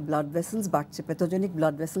আমাদের যে ব্লাড ভেসেলস বাড়ছে, প্যাথোজেনিক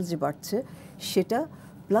ব্লাড ভেসেলস যে বাড়ছে সেটা,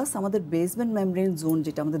 প্লাস আমাদের বেসমেন্ট মেমব্রেন জোন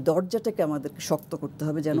যেটা, আমাদের দরজাটাকে আমাদেরকে শক্ত করতে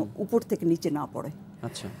হবে যেন উপর থেকে নিচে না পড়ে।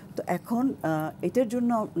 আচ্ছা, তো এখন এটার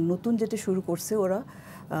জন্য নতুন যেটা শুরু করছে ওরা,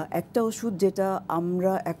 একটা ওষুধ যেটা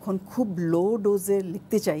আমরা এখন খুব লো ডোজে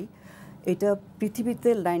লিখতে চাই, এটা পৃথিবীতে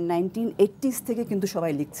 1980s থেকে কিন্তু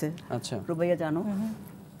সবাই লিখছে। আচ্ছা, প্রবাইয়া জানো,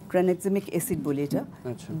 ক্রানেক্সিমিক অ্যাসিড বলি এটা।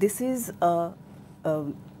 দিস ইজ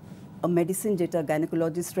মেডিসিন যেটা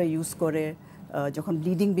গাইনোকোলজিস্টরা ইউজ করে যখন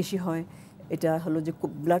ব্লিডিং বেশি হয়। এটা হলো যে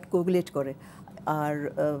ব্লাড কোগুলেট করে। আর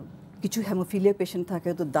কিছু হেমোফিলিয়া পেশেন্ট থাকে,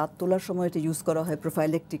 তো দাঁত তোলার সময় এটা ইউজ করা হয়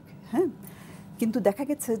প্রোফাইলেকটিক। হ্যাঁ, কিন্তু দেখা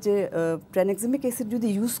গেছে যে ট্রানেক্সিমিক অ্যাসিড যদি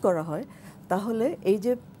ইউজ করা হয় তাহলে এই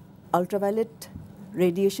যে আলট্রাভায়োলেট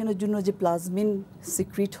রেডিয়েশনের জন্য যে প্লাজমিন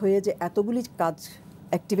সিক্রিট হয়ে যে এতগুলি কাজ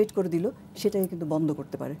অ্যাক্টিভেট করে দিল, সেটাকে কিন্তু বন্ধ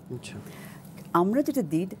করতে পারে। আমরা যেটা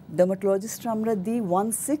দিই ডার্মাটোলজিস্টরা, আমরা দিই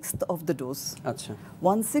 1/6 অফ দ্য ডোজ। আচ্ছা,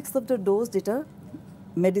 1/6 অফ দ্য ডোজ যেটা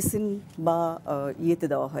মেডিসিন বা ইয়েতে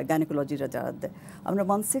দেওয়া হয়, গাইনোকোলজিরা যারা দেয়, আমরা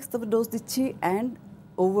 1/6 অফ দ্য ডোজ দিচ্ছি। অ্যান্ড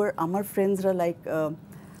ওভার আমার ফ্রেন্ডসরা লাইক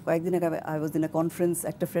কয়েকদিন আগে I was in a conference,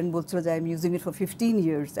 একটা ফ্রেন্ড বলছিল যে I am using it for 15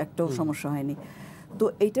 years, একটাও সমস্যা হয়নি। তো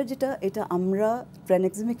এইটা যেটা, এটা আমরা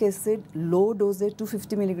ট্রানেক্সিমিক acid low ডোজে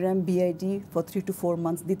 250 milligram BID for 3 to 4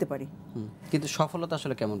 months দিতে পারি। কিন্তু সফলতা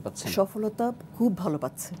আসলে কেমন পাচ্ছেন? সফলতা খুব ভালো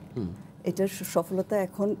পাচ্ছে। এটার সফলতা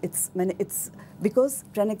এখন ইটস বিকজ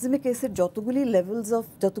ট্রানেক্সিমিক অ্যাসিড যতগুলি লেভেলস অফ,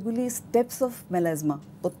 যতগুলি স্টেপস অফ মেলাজমা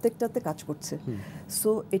প্রত্যেকটাতে কাজ করছে। সো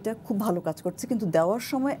এটা খুব ভালো কাজ করছে। কিন্তু দেওয়ার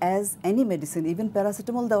সময় as any medicine, even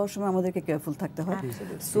paracetamol দেওয়ার সময় আমাদেরকে কেয়ারফুল থাকতে হয়।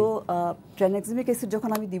 সো ট্রানেক্সিমিক অ্যাসিড যখন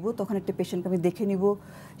আমি দিব, তখন একটা পেশেন্টকে আমি দেখে নিব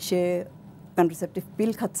সে কন্ট্রাসেপটিভ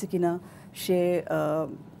পিল খাচ্ছে কিনা, সে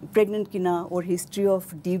প্রেগনেন্ট কিনা, ওর history of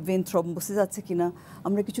deep vein thrombosis আছে কিনা,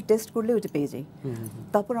 আমরা কিছু টেস্ট করলে ওইটা পেয়ে যাই,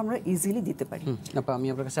 তারপর আমরা ইজিলি দিতে পারি। আপা, আমি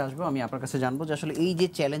আপনার কাছে আসবো, আমি আপনার কাছে জানবো যে আসলে এই যে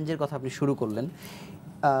চ্যালেঞ্জের কথা আপনি শুরু করলেন,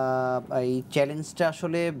 এই চ্যালেঞ্জটা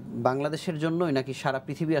আসলে বাংলাদেশের জন্যই নাকি সারা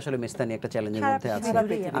পৃথিবী আসলে মেস্তা নিয়ে একটা চ্যালেঞ্জের মধ্যে আছে?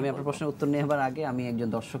 আমি আপনার প্রশ্নের উত্তর নেওয়ার আগে আমি একজন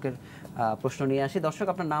দর্শকের প্রশ্ন নিয়ে আসি। দর্শক,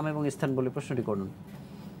 আপনার নাম এবং স্থান বলে প্রশ্নটি করুন।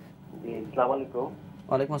 আসসালামু আলাইকুম।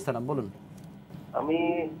 ওয়ালাইকুম আসসালাম, বলুন।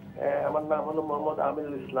 আমার নাম হলো মোহাম্মদ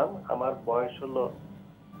আমিনুল ইসলাম, আমার বয়স হলো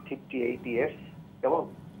 58 ইয়ার্স। কেমন?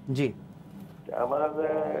 জি। আমার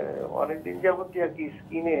অনেকদিন যাবত আর কি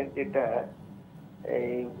স্কিনের যেটা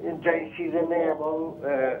এই ড্রাই সিজনে এবং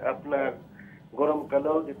আপনার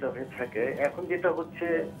গরমকালেও যেটা হয়ে থাকে, এখন যেটা হচ্ছে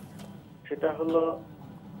সেটা হলো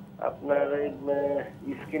আপনার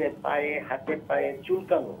স্কিনে পায়ে, হাতে পায়ে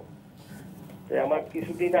চুলকানো। আমার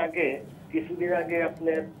কিছুদিন আগে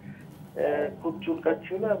আপনার খুব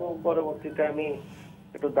চুলকাচ্ছিল এবং পরবর্তীতে আমি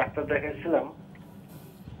একটু ডাক্তার দেখাইছিলাম।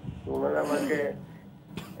 ওনারা আমাকে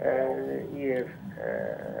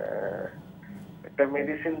একটা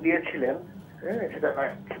মেডিসিন দিয়েছিলেন, হ্যাঁ, সেটা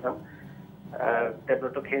খাচ্ছিলাম,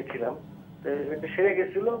 ট্যাবলেটও খেয়েছিলাম। তো এটা সেরে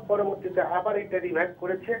গেছিল, পরবর্তীতে আবার এটা রিভাইভ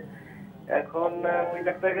করেছে। এখন ওই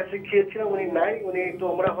ডাক্তারের কাছে খেয়েছিলাম, উনি নাই, উনি তো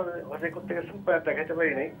আমরা হজে করতে গেছেন, দেখাতে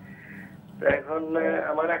পারি নাই। এখন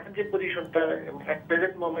আমার এখন যে পজিশনটা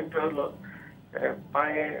প্রেজেন্ট মোমেন্টে হলো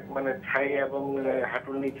পায়ে মানে ছাই এবং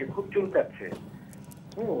হাঁটুর নিচে খুব চুলকাচ্ছে,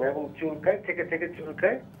 এবং চুলকায় থেকে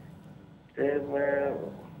চুলকায়।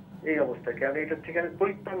 এই অবস্থা কি? আমি এটা থেকে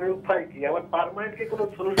পরিত্রাণের উপায় কি? আমার পার্মানেন্ট কি কোনো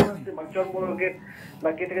সলিউশন আছে চর্মরোগের,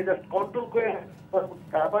 নাকি এটাকে জাস্ট কন্ট্রোল করে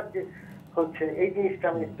আবার যে হচ্ছে এই জিনিসটা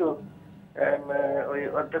আমি একটু ওই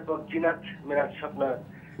অধ্যাপক জিনাত মিরাজ স্বপ্না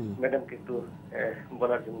ম্যাডামকে একটু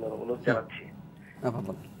বলার জন্য অনুরোধ জানাচ্ছি।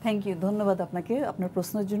 থ্যাংক ইউ, ধন্যবাদ আপনাকে আপনার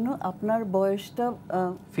প্রশ্নের জন্য। আপনার বয়সটা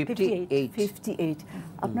 58।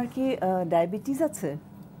 আপনার কি ডায়াবেটিস আছে?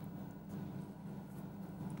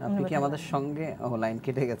 আপনি কি আমাদের সঙ্গে লাইন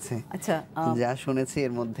কেটে গেছে? আচ্ছা, যা শুনেছি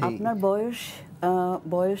এর মধ্যে আপনার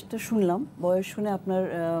বয়সটা শুনলাম, বয়স শুনে আপনার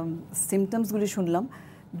সিমটমসগুলি শুনলাম।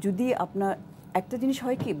 যদি আপনার একটা জিনিস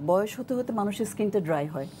হয় কি, বয়স হতে হতে মানুষের স্কিনটা ড্রাই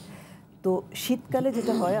হয়। তো শীতকালে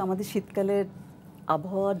যেটা হয়, আমাদের শীতকালে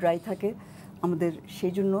আবহাওয়া ড্রাই থাকে আমাদের,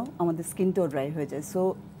 সেই জন্য আমাদের স্কিনটাও ড্রাই হয়ে যায়। সো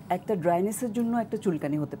একটা ড্রাইনেসের জন্য একটা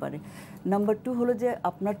চুলকানি হতে পারে। নাম্বার 2 হলো যে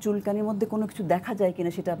আপনার চুলকানির মধ্যে কোনো কিছু দেখা যায়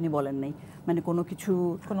কিনা সেটা আপনি বলেন নাই, মানে কোনো কিছু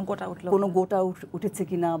কোনো গোটা উঠেছে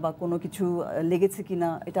কিনা বা কোনো কিছু লেগেছে কিনা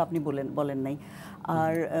এটা আপনি বলেন নাই।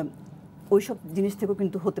 আর ওই সব জিনিস থেকেও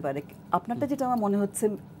কিন্তু হতে পারে। আপনারটা যেটা আমার মনে হচ্ছে,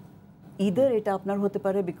 ইদার এটা আপনার হতে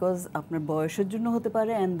পারে বিকজ আপনার বয়সের জন্য হতে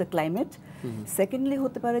পারে অ্যান্ড দ্য ক্লাইমেট। সেকেন্ডলি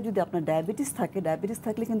হতে পারে যদি আপনার ডায়াবেটিস থাকে, ডায়াবেটিস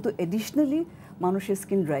থাকলে কিন্তু এডিশনালি মানুষের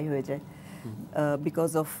স্কিন ড্রাই হয়ে যায়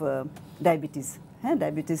বিকজ অফ ডায়াবেটিস। হ্যাঁ,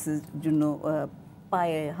 ডায়াবেটিসের জন্য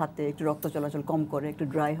পায়ে হাতে একটু রক্ত চলাচল কম করে, একটু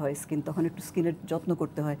ড্রাই হয় স্কিন, তখন একটু স্কিনের যত্ন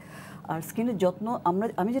করতে হয়। আর স্কিনের যত্ন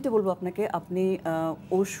আমি যেটা বলবো আপনাকে, আপনি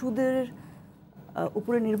ওষুধের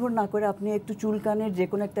উপরে নির্ভর না করে আপনি একটু চুলকানের যে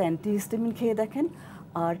কোনো একটা অ্যান্টিহিস্টামিন খেয়ে দেখেন।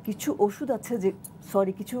 আর কিছু ওষুধ আছে যে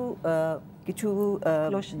কিছু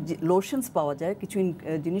লোশনস পাওয়া যায়, কিছু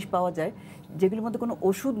জিনিস পাওয়া যায় যেগুলোর মধ্যে কোনো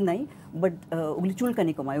ওষুধ নাই, বাট ওগুলি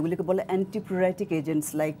চুলকানি কমায়। ওগুলিকে বলে অ্যান্টিপ্রাইটিক এজেন্টস,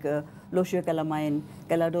 লাইক লোশিওক্যালামাইন,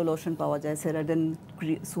 ক্যালাডো লোশন পাওয়া যায়, সেরাডেন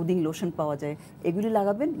সুদিং লোশন পাওয়া যায়। এগুলি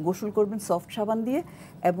লাগাবেন, গোসল করবেন সফট সাবান দিয়ে,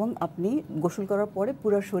 এবং আপনি গোসল করার পরে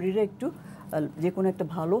পুরো শরীরে একটু যে কোনো একটা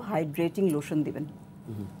ভালো হাইড্রেটিং লোশন দিবেন।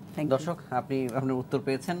 দর্শক, আপনি আপনার উত্তর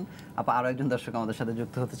পেয়েছেন। আরো একজন দর্শক আমাদের সাথে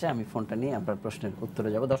যুক্ত হতে চায়, আমি ফোনটা নিয়ে আপনার প্রশ্নের উত্তরে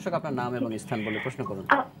যাব। দর্শক, আপনার নাম এবং স্থান বলে প্রশ্ন করুন।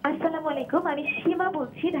 আসসালামু আলাইকুম, আমি সীমা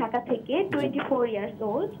বলছি ঢাকা থেকে, 24 ইয়ার্স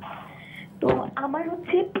ওল্ড। তো আমার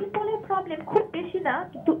হচ্ছে পিম্পলের প্রবলেম খুব বেশি না,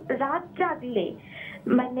 কিন্তু রাত জাগলে,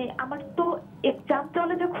 মানে আমার তো এক্সাম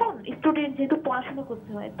চলে, যখন স্টুডেন্ট যেহেতু পড়াশোনা করতে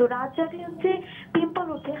হয়, তো রাত জাগলে হচ্ছে পিম্পল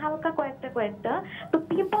ওঠে হালকা কয়েকটা। তো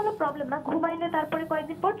পিম্পলের প্রবলেম না, ঘুমাইলে তারপরে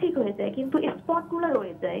কয়েকদিন পর ঠিক হয়ে যায়, কিন্তু স্পট গুলো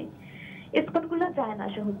রয়ে যায়, স্পটগুলো যায় না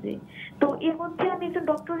সহজে। তো এর মধ্যে আমি একজন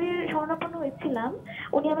ডক্টরের শরণাপন্ন হয়েছিলাম,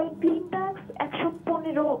 উনি আমাকে ক্লিনটাক্স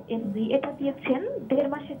 115 mg এটা দিয়েছেন 1.5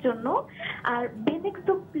 মাসের জন্য, আর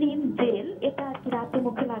বেনেক্সোপ্লিন জেল এটা আর কি রাতে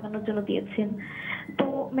মুখে লাগানোর জন্য দিয়েছেন। তো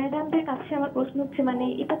ম্যাডামদের কাছে আমার প্রশ্ন হচ্ছে, মানে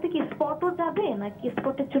এটাতে কি স্পটও যাবে নাকি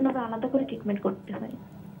স্পটের জন্য আলাদা করে ট্রিটমেন্ট করতে হয়?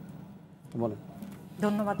 বলেন।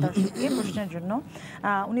 ধন্যবাদ দর্শককে প্রশ্নের জন্য।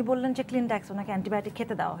 উনি বললেন যে ক্লিনট্যাক্স ওনাকে অ্যান্টিবায়োটিক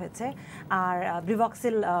খেতে দেওয়া হয়েছে, আর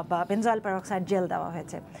ব্রিভক্সিল বা বেনজয়েল পেরক্সাইড জেল দেওয়া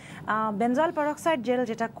হয়েছে। বেনজয়েল পেরক্সাইড জেল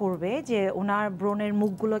যেটা করবে যে ওনার ব্রণের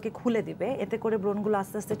মুখগুলোকে খুলে দিবে, এতে করে ব্রণগুলো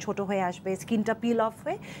আস্তে আস্তে ছোট হয়ে আসবে, স্কিনটা পিল অফ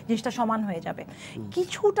হয়ে জিনিসটা সমান হয়ে যাবে।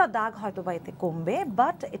 কিছুটা দাগ হয়তো বা এতে কমবে,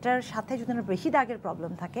 বাট এটার সাথে যদি বেশি দাগের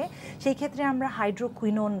প্রবলেম থাকে, সেই ক্ষেত্রে আমরা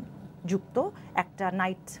হাইড্রোকুইনোন যুক্ত একটা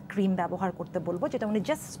নাইট ক্রিম ব্যবহার করতে বলবো, যেটা উনি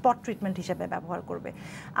জাস্ট স্পট ট্রিটমেন্ট হিসেবে ব্যবহার করবে।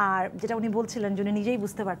 আর যেটা উনি বলছিলেন যে উনি নিজেই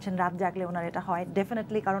বুঝতে পারছেন রাত জাগলে ওনার এটা হয়,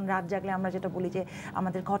 ডেফিনেটলি, কারণ রাত জাগলে আমরা যেটা বলি যে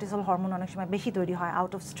আমাদের কর্টিসল হরমোন অনেক সময় বেশি তৈরি হয়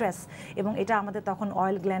আউট অফ স্ট্রেস, এবং এটা আমাদের তখন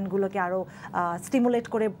অয়েল গ্ল্যান্ডগুলোকে আরও স্টিমুলেট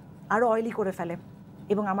করে আরও অয়েলি করে ফেলে,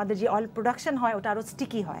 এবং আমাদের যে অয়েল প্রোডাকশন হয় ওটা আরও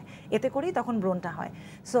স্টিকি হয়, এতে করেই তখন ব্রণটা হয়।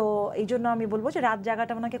 সো এই জন্য আমি বলবো যে রাত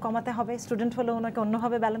জাগাটা ওনাকে কমাতে হবে, স্টুডেন্ট হলেও ওনাকে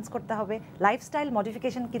অন্যভাবে ব্যালেন্স করতে হবে। লাইফস্টাইল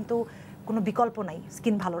মডিফিকেশন কিন্তু কোনো বিকল্প নাই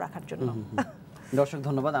স্কিন ভালো রাখার জন্য। দর্শক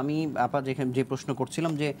ধন্যবাদ। আমি যে প্রশ্ন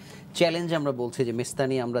করছিলাম যে চ্যালেঞ্জ আমরা বলছি যে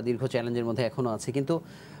মেস্তানি আমরা দীর্ঘ চ্যালেঞ্জের মধ্যে এখনো আছে, কিন্তু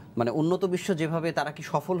মানে উন্নত বিশ্ব যেভাবে তারা কি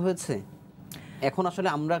সফল হয়েছে, এখন আসলে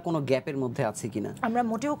আমরা কোনো গ্যাপের মধ্যে আছি কিনা? আমরা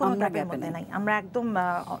মোটেও কোনো গ্যাপের মধ্যে নাই, আমরা একদম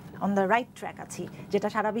অন দ্য রাইট ট্র্যাক আছি। যেটা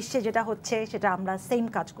সারা বিশ্বে যেটা হচ্ছে সেটা আমরা সেম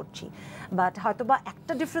কাজ করছি, বাট হয়তোবা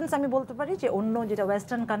একটা ডিফারেন্স আমি বলতে পারি যে অন্য যেটা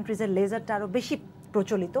ওয়েস্টার্ন কান্ট্রিজের লেজারটা আরও বেশি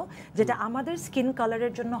প্রচলিত, যেটা আমাদের স্কিন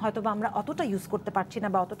কালারের জন্য হয়তোবা আমরা অতটা ইউজ করতে পারছি না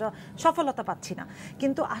বা অতটা সফলতা পাচ্ছি না।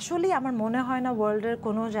 কিন্তু আসলেই আমার মনে হয় না ওয়ার্ল্ডের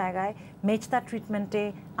কোনো জায়গায় মেচতা ট্রিটমেন্টে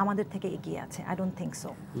আমাদের থেকে এগিয়ে আছে। I don't think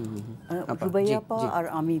so. Rubaiya আপা আর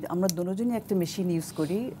আমরা দুজনই একটা মেশিন ইউজ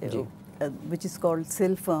করি, which is called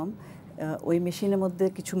সেলফার্ম। ওই মেশিনের মধ্যে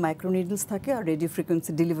কিছু মাইক্রোনিডলস থাকে আর রেডিও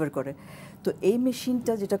ফ্রিকোয়েন্সি ডেলিভার করে। তো এই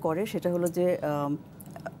মেশিনটা যেটা করে সেটা হলো যে,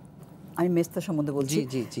 আমি মেস্তা সম্বন্ধে বলছি,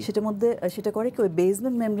 সেটা করে কি ওই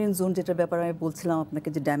বেসমেন্ট মেমব্রেন জোন, যেটার ব্যাপারে আমি বলছিলাম আপনাকে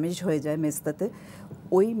যে ড্যামেজ হয়ে যায় মেস্তাতে,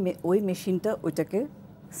 ওই মেশিনটা ওইটাকে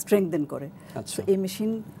স্ট্রেংথেন করে। সো এই মেশিন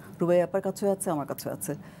রুবাইয়া আপার কাছে আছে, আমার কাছে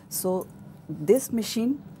আছে। So this machine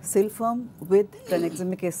সেলফার্ম with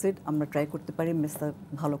ট্রানএক্সামিক acid আমরা ট্রাই করতে পারি মেস্তা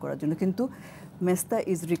ভালো করার জন্য, কিন্তু মেস্তা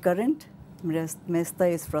ইজ রিকারেন্ট, মেস্তা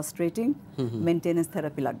ইজ ফ্রাস্ট্রেটিং, মেইনটেনেন্স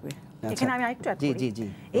থেরাপি লাগবে। এখানে আমি আরেকটু অ্যাড করি,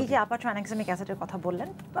 এই যে আপা ট্রানএক্সামিক অ্যাসিডের কথা বললেন,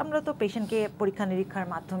 আমরা তো পেশেন্টকে পরীক্ষা নিরীক্ষার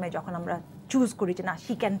মাধ্যমে যখন আমরা চুজ করি যে না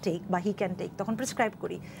শি ক্যান টেক বা হি ক্যান টেক, তখন প্রেসক্রাইব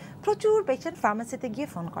করি। প্রচুর পেশেন্ট ফার্মেসিতে গিয়ে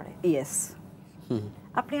ফোন করে, ইয়েস,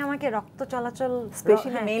 আপনি আমাকে রক্ত চলাচল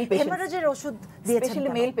স্পেশালি মেল পেশেন্ট হেমারেজের ওষুধ দিয়েছেন,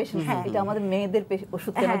 স্পেশালি মেল পেশেন্ট, এটা আমাদের মেয়েদের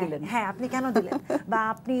ওষুধ কেন দিলেন? হ্যাঁ, আপনি কেন দিলেন? বা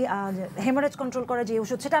আপনি হেমারেজ কন্ট্রোল করে যে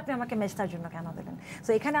ওষুধ, সেটা আপনি আমাকে মেস্তার জন্য কেন দিলেন? সো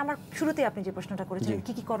এখানে আমার শুরুতেই আপনি যে প্রশ্নটা করেছেন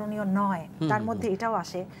কি কি করণীয় নয়, তার মধ্যে এটাও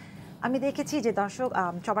আসে। আমি দেখেছি যে দর্শক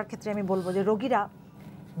সবার ক্ষেত্রে আমি বলবো যে রোগীরা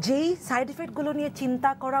যেই সাইড এফেক্টগুলো নিয়ে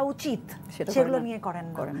চিন্তা করা উচিত সেগুলো নিয়ে করেন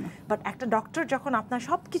না, বাট একটা ডক্টর যখন আপনার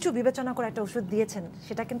সবকিছু বিবেচনা করে একটা ওষুধ দিয়েছেন,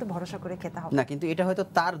 সেটা কিন্তু ভরসা করে খেতে হবে না। কিন্তু এটা হয়তো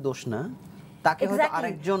তার দোষ না, তাকে হয়তো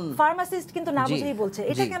আরেকজন ফার্মাসিস্ট কিন্তু না বুঝেই বলছে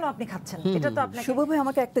এটা কেন আপনি খাচ্ছেন, এটা তো আপনাকে। শুভ ভাই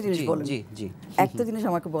আমাকে একটা জিনিস বলেন, একটা জিনিস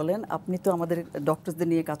আমাকে বলেন, আপনি তো আমাদের ডক্টরদের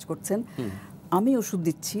নিয়ে কাজ করছেন, আমি ওষুধ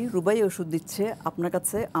দিচ্ছি, রুবাই ওষুধ দিচ্ছে, আপনার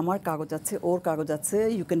কাছে আমার কাগজ আছে, ওর কাগজ আছে,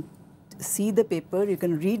 you can see the paper, you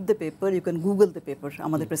can read the paper, you can google the paper,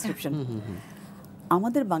 আমাদের প্রেসক্রিপশন।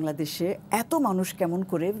 আমাদের বাংলাদেশে এত মানুষ কেমন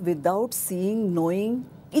করে উইদাউট সিইং নোয়িং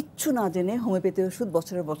কিচ্ছু না জেনে হোমিওপ্যাথি ওষুধ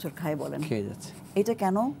বছরের বছর খায় বলেন? খেয়ে যাচ্ছে। এটা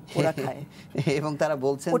কেন ওরা খায়? এবং তারা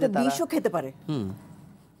বলছেন যে তারা বিষও খেতে পারে,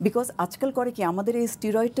 বিকজ আজকাল করে কি আমাদের এই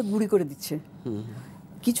স্টেরয়েডটা গুঁড়ি করে দিচ্ছে।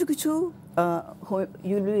 কিছু কিছু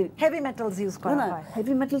হেভি মেটালস ইউজ করা হয়,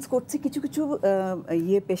 হেভি মেটালস করছে কিছু কিছু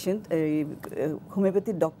পেশেন্ট,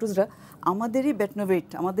 হোমিওপ্যাথির ডক্টরসরা আমাদেরই বেটনোভেট,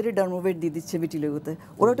 আমাদেরই ডার্মোভেট দিয়ে দিচ্ছে ভিটিলিগোতে।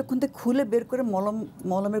 ওরা ওটা খুঁজতে খুলে বের করে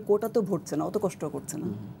মলমের কোটা তো ভরছে না, অত কষ্ট করছে না,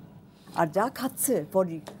 আর যা খাচ্ছে ফর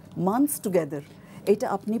মান্থস টুগেদার। এটা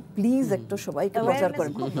আপনি প্লিজ একটা সবাইকে প্রচার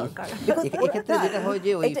করেন। এক্ষেত্রে যেটা হয়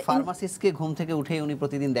যে ওই ফার্মাসিস্টকে ঘুম থেকে উঠে উনি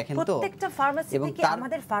প্রতিদিন দেখেন তো প্রত্যেকটা ফার্মাসিতে কি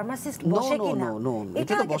আমাদের ফার্মাসিস্ট বসে কিনা?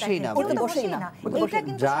 এটা তো বসেই না, এটা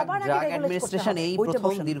কিন্তু সবার আগে ড্রাগ অ্যাডমিনিস্ট্রেশন এই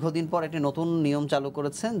প্রথম দীর্ঘদিন পর একটা নতুন নিয়ম চালু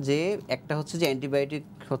করেছেন যে একটা হচ্ছে যে অ্যান্টিবায়োটিক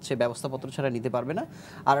হচ্ছে ব্যবস্থাপত্র ছাড়া নিতে পারবে না,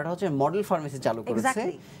 আর একটা হচ্ছে মডেল ফার্মেসি চালু করেছে।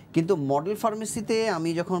 কিন্তু মডেল ফার্মেসিতে আমি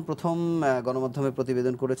যখন প্রথম গণমাধ্যমে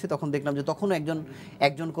প্রতিবেদন করেছি তখন দেখলাম যে তখনও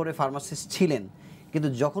একজন করে ফার্মাসিস্ট ছিলেন, কিন্তু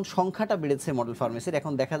যখন সংখ্যাটা বেড়েছে মডেল ফার্মেসির,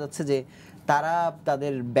 এখন দেখা যাচ্ছে যে তারা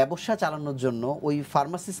তাদের ব্যবসা চালানোর জন্য ওই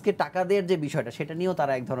ফার্মাসিস্টকে টাকা দেওয়ার যে বিষয়টা, সেটা নিয়েও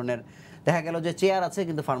তারা এক ধরনের দেখা গেল যে চেয়ার আছে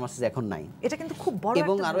কিন্তু ফার্মাসিস্ট এখন নাই। এটা কিন্তু খুব বড়।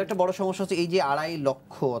 এবং আরো একটা বড় সমস্যা হচ্ছে এই যে 2.5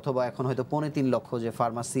 লক্ষ অথবা এখন হয়তো 3.5 লক্ষ যে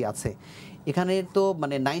ফার্মাসি আছে, এখানে তো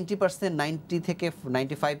মানে 90% 90 থেকে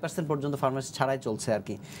 95% পর্যন্ত ফার্মাসি ছাড়াই চলছে আর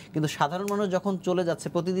কি। কিন্তু সাধারণ মানুষ যখন চলে যাচ্ছে,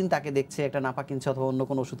 প্রতিদিন তাকে দেখছে, একটা নাপা কিনছে অথবা অন্য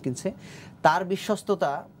কোনো ওষুধ কিনছে, তার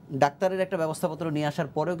বিশ্বস্ততা ডাক্তারের একটা ব্যবস্থাপত্র নিয়ে আসার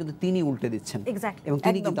পরেও কিন্তু তিনি উল্টে দিচ্ছেন এবং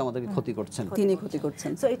তিনি কিন্তু আমাদেরকে ক্ষতি করছেন।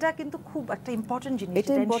 সো এটা কিন্তু খুব একটা ইম্পর্টেন্ট জিনিস,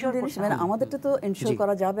 এটা ইম্পর্টেন্ট জিনিস। মানে আমাদেরটা তো এনশিওর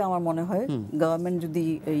করা যাবে আমার মনে হয়, গভর্নমেন্ট যদি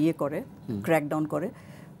ইয়ে করে, ক্র্যাকডাউন করে,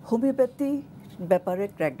 হোমিওপ্যাথি ব্যাপারে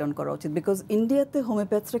ক্র্যাকডাউন করা উচিত। বিকজ ইন্ডিয়াতে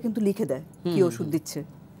হোমিওপ্যাথরা কিন্তু লিখে দেয় কি ওষুধ দিচ্ছে,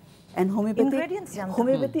 and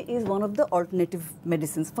homeopathy is one of the alternative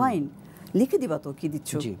medicines. Fine, লিখে দিবা তো কি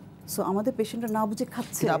দিচ্ছ। সো আমাদের পেশেন্টরা না বুঝে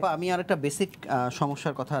খাচ্ছে। আমি আর একটা বেসিক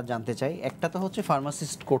সমস্যার কথা জানতে চাই। একটা তো হচ্ছে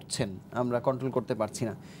ফার্মাসিস্ট করছেন, আমরা কন্ট্রোল করতে পারছি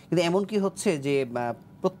না, কিন্তু এমন কি হচ্ছে যে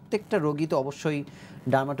প্রত্যেকটা রোগী তো অবশ্যই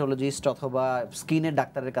ডার্মাটোলজিস্ট অথবা স্কিনের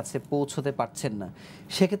ডাক্তারের কাছে পৌঁছতে পারছেন না,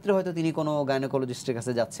 সেক্ষেত্রে হয়তো তিনি কোনো গাইনোকোলজিস্টের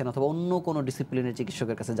কাছে যাচ্ছেন অথবা অন্য কোনো ডিসিপ্লিনের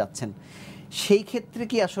চিকিৎসকের কাছে যাচ্ছেন। সেই ক্ষেত্রে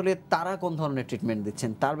কি আসলে তারা কোন ধরনের ট্রিটমেন্ট দিচ্ছেন,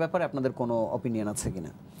 তার ব্যাপারে আপনাদের কোনো অপিনিয়ন আছে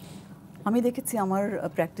কিনা? আমি দেখেছি আমার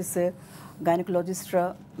প্র্যাকটিসে গাইনোকোলজিস্টরা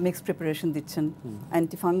মিক্সড প্রিপারেশন দিচ্ছেন,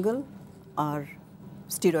 অ্যান্টিফাঙ্গাল আর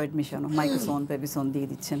স্টেরয়েড মিশানো, মাইক্রোসন পেভিসন দিয়ে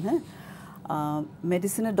দিচ্ছেন। হ্যাঁ,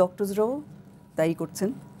 মেডিসিনের ডক্টরসরাও তাই করছেন,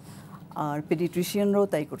 আর পেডিট্রিশিয়ানরাও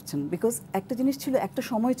তাই করছেন। বিকজ একটা জিনিস ছিল, একটা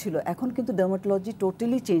সময় ছিল, এখন কিন্তু ডার্মাটোলজি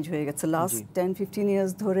টোটালি চেঞ্জ হয়ে গেছে। লাস্ট 10-15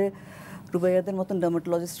 ইয়ার্স ধরে রুবাইয়াদের মতন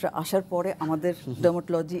ডার্মাটোলজিস্টরা আসার পরে আমাদের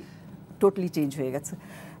ডার্মাটোলজি টোটালি চেঞ্জ হয়ে গেছে।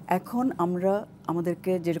 এখন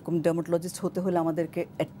আমাদেরকে যেরকম ডার্মাটোলজিস্ট হতে হলে আমাদেরকে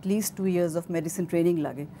at least 2 years of medicine training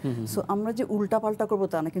লাগে। সো আমরা যে উল্টা পাল্টা করবো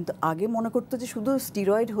তা না, কিন্তু আগে মনে করতো যে শুধু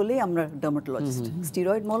স্টিরয়েড হলেই আমরা ডার্মাটোলজিস্ট,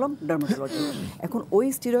 স্টিরয়েড মলম ডার্মাটোলজি। এখন ওই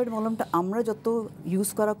স্টিরয়েড মলমটা আমরা যত ইউজ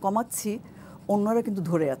করা কমাচ্ছি, অন্যরা কিন্তু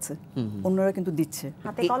ধরে আছে, অন্যরা কিন্তু দিচ্ছে।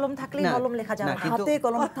 হাতে কলম থাকলেই মলম লেখা যাবে, হাতে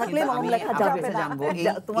কলম থাকলেই মলম লেখা যাবে না। জানবো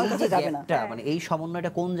তোমার কাছে যাবে না, মানে এই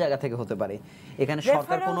সমন্বয়টা কোন জায়গা থেকে হতে পারে? এখানে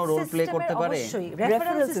সরকার কোনো রোল প্লে করতে পারে? অবশ্যই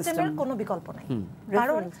রেফারেল সিস্টেমের কোনো বিকল্প নাই।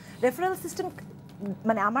 কারণ রেফারেল সিস্টেম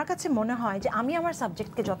মানে আমার কাছে মনে হয় যে আমি আমার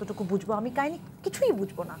সাবজেক্টকে যতটুকু বুঝবো, আমি কাহিনি কিছুই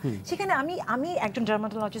বুঝবো না, সেখানে আমি একজন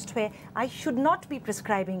ডার্মাটোলজিস্ট হয়ে I should not be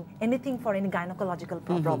prescribing anything for any gynaecological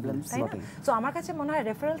problems, তাই না? সো আমার কাছে মনে হয়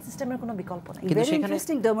রেফারেল সিস্টেমের কোনো বিকল্প নাই। ভেরি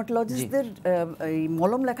ইন্টারেস্টিং, ডার্মাটোলজিস্টদের এই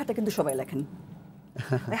মলম লেখাটা কিন্তু সবাই লেখেন,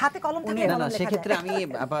 হাতে কলম থাকে না। সেক্ষেত্রে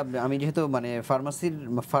আমি যেহেতু মানে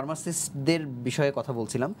ফার্মাসিস্টদের বিষয়ে কথা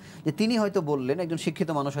বলছিলাম, যে তিনি হয়তো বললেন, একজন শিক্ষিত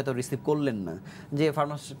মানুষ হয়তো রিসিভ করলেন না, যে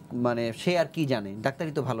মানে সে আর কি জানে,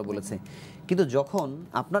 ডাক্তারই তো ভালো বলেছে। কিন্তু যখন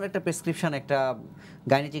আপনার একটা প্রেসক্রিপশন একটা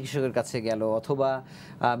গাইনি চিকিৎসকের কাছে গেল অথবা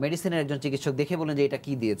মেডিসিনের একজন চিকিৎসক দেখে বলেন যে এটা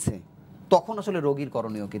কি দিয়েছে, তখন আসলে রোগীর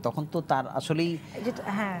করণীয় কি? তখন তো তার আসলেই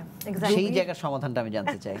হ্যাঁ সেই জায়গার সমাধানটা আমি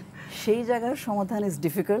জানতে চাই। সেই জায়গার সমাধান ইজ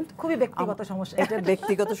ডিফিকাল্ট, খুবই ব্যক্তিগত সমস্যা, এটা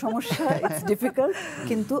ব্যক্তিগত সমস্যা, ইটস ডিফিকাল্ট।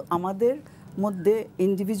 কিন্তু আমাদের মধ্যে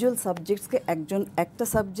ইন্ডিভিজুয়াল সাবজেক্টসকে একটা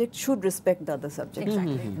subject should respect the other subject,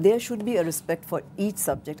 there should be a respect for each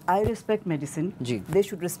subject. I respect medicine, they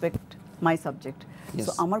should respect my subject.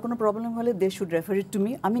 So আমার কোনো প্রবলেম হলে they should refer it to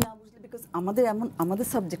me. আমি না বুঝলে, because আমাদের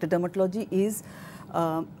subject dermatology is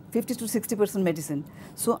 50 to 60% medicine.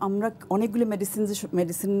 So আমরা অনেকগুলো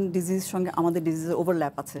medicine ডিজিজের সঙ্গে আমাদের ডিজিজের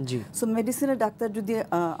ওভারল্যাপ আছে। সো মেডিসিনের ডাক্তার যদি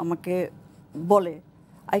আমাকে বলে,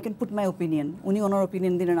 I can put my opinion, উনি ওনার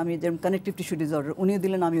ওপিনিয়ন দিলেন, আমি যেমন কানেকটিভ টিস্যু ডিসঅর্ডার উনিও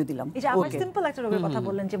দিলেন, আমিও দিলাম। এই যে আমার সিম্পল একটা রোগের কথা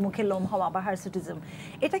বললেন যে মুখে লোম হওয়া বা হার্সিটিজম,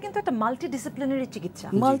 এটা কিন্তু একটা মাল্টিডিসিপ্লিনারি চিকিৎসা।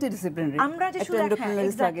 মাল্টিডিসিপ্লিনারি, আমরা যে শুধু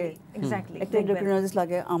এন্ডোক্রিনোলজিস্ট লাগে, একটা এন্ডোক্রিনোলজিস্ট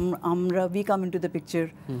লাগে, আমরা we come into the picture.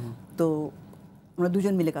 তো আমরা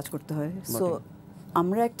দুজন মিলে কাজ করতে হয়। সো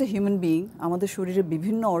আমরা একটা হিউম্যান বিইং, আমাদের শরীরে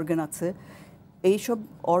বিভিন্ন অর্গান আছে, এইসব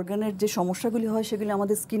অর্গানের যে সমস্যাগুলি হয় সেগুলি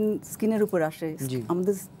আমাদের স্কিনের উপর আসে।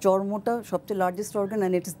 আমাদের চর্মটা সবচেয়ে largest organ,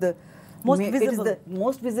 and it is the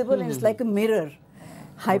most visible, and it's like a mirror.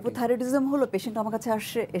 Hypothyroidism হলো, পেশেন্ট আমার কাছে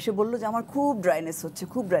এসে বললো যে আমার খুব ড্রাইনেস হচ্ছে।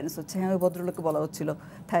 হ্যাঁ, ওই ভদ্রলোককে বলা হচ্ছিল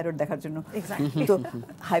থাইরয়েড দেখার জন্য। তো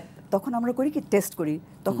তখন আমরা করি কি, টেস্ট করি।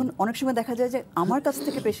 তখন অনেক সময় দেখা যায় যে আমার কাছ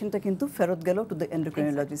থেকে পেশেন্টটা কিন্তু ফেরত গেল টু দ্য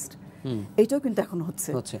এন্ডোক্রিনোলজিস্ট। এইটাও কিন্তু এখন হচ্ছে।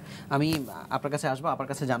 আমি আপনার কাছে আসবো, আপনার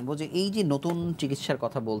কাছে জানবো যে এই যে নতুন চিকিৎসার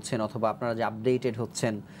কথা বলছেন, অথবা আপনারা যে আপডেটেড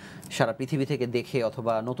হচ্ছেন সারা পৃথিবী থেকে দেখে,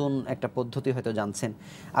 অথবা নতুন একটা পদ্ধতি হয়তো জানছেন,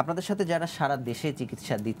 আপনাদের সাথে যারা সারা দেশে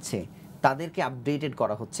চিকিৎসা দিচ্ছে তাদেরকে আপডেটেড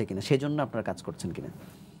করা হচ্ছে কিনা, সেজন্য আপনারা কাজ করছেন কিনা?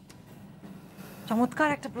 চমৎকার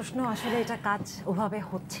একটা প্রশ্ন। আসলে এটা কাজ ওভাবে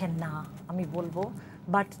হচ্ছে না আমি বলবো,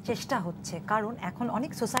 বাট চেষ্টা হচ্ছে। কারণ এখন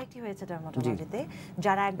অনেক সোসাইটি হয়েছে ডার্মাটোলজিতে,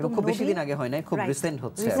 যারা একদম খুব বেশি দিন আগে হয় না, খুব রিসেন্ট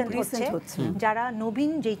হচ্ছে। যারা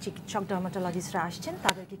নবীন যেই চিকিৎসক ডার্মাটোলজিস্টরা আসছেন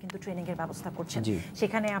তাদেরকে কিন্তু ট্রেনিং এর ব্যবস্থা করছেন।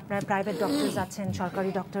 সেখানে আপনার প্রাইভেট ডক্টরস আছেন, সরকারি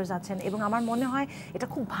ডক্টরস আছেন, এবং আমার মনে হয় এটা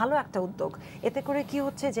খুব ভালো একটা উদ্যোগ। এতে করে কি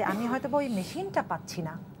হচ্ছে যে আমি হয়তো ওই মেশিনটা পাচ্ছি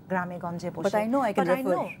না গ্রামে গঞ্জে বসে, but I know I can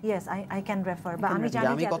refer. Yes, I can refer, বা আমি জানি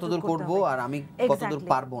আমি কতদূর করব আর আমি কতদূর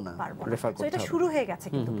পারবো না রেফার করতে হবে। এটা শুরু হয়ে গেছে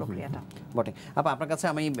কিন্তু প্রক্রিয়াটা। বটে। আপনার কাছে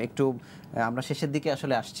আমি একটু, আমরা শেষের দিকে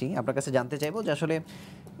আসলে আসছি, আপনার কাছে জানতে চাইবো যে আসলে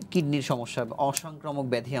কিডনির সমস্যা, অসংক্রামক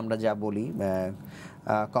ব্যাধি আমরা যা বলি,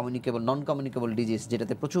 কমিউনিকেবল নন কমিউনিকেবল ডিজিজ,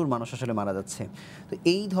 যেটাতে প্রচুর মানুষ আসলে মারা যাচ্ছে, তো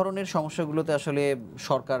এই ধরনের সমস্যাগুলোতে আসলে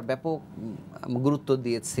সরকার ব্যাপক গুরুত্ব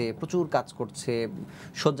দিয়েছে, প্রচুর কাজ করছে,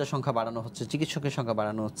 শয্যা সংখ্যা বাড়ানো হচ্ছে, চিকিৎসকের সংখ্যা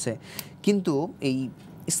বাড়ানো হচ্ছে, কিন্তু এই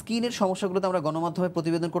স্কিনের সমস্যাগুলোতে আমরা গণমাধ্যমে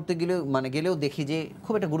প্রতিবেদন করতে গেলেও দেখি যে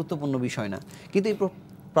খুব একটা গুরুত্বপূর্ণ বিষয় না, কিন্তু এই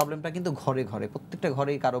প্রবলেমটা কিন্তু ঘরে ঘরে, প্রত্যেকটা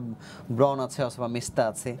ঘরেই কারো ব্রণ আছে অথবা মেস্তা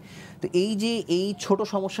আছে। তো এই যে এই ছোট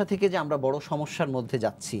সমস্যা থেকে যে আমরা বড় সমস্যার মধ্যে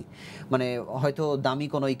যাচ্ছি, মানে হয়তো দামি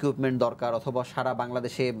কোনো ইকুইপমেন্ট দরকার, অথবা সারা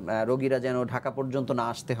বাংলাদেশে রোগীরা যেন ঢাকা পর্যন্ত না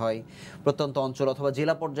আসতে হয়, প্রত্যন্ত অঞ্চল অথবা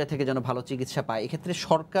জেলা পর্যায় থেকে যেন ভালো চিকিৎসা পায়, এক্ষেত্রে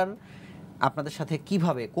সরকার আপনাদের সাথে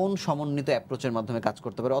কিভাবে, কোন সমন্বিত অ্যাপ্রোচের মাধ্যমে কাজ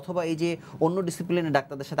করতে পারে, অথবা এই যে অন্য ডিসিপ্লিনের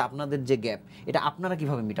ডাক্তারদের সাথে আপনাদের যে গ্যাপ, এটা আপনারা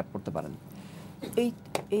কিভাবে মিট আপ করতে পারেন?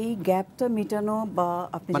 এই গ্যাপটা মেটানো, বা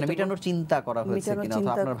আপনি মানে মেটানোর চিন্তা করা হয়েছে কিনা,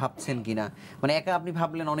 অথবা আপনারা ভাবছেন কিনা? মানে একা আপনি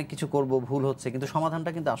ভাবলেন অনেক কিছু করব, ভুল হচ্ছে, কিন্তু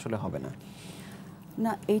সমাধানটা কিন্তু আসলে হবে না।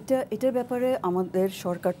 না, এটার ব্যাপারে আমাদের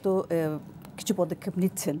সরকার তো কিছু পদক্ষেপ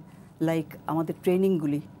নিচ্ছেন, লাইক আমাদের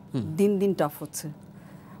ট্রেনিংগুলি দিন দিন টাফ হচ্ছে।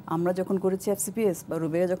 আমরা যখন করেছি এফসিপিএস বা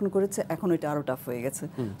রুবেয়া যখন করেছে, এখন ওইটা আরও টাফ হয়ে গেছে।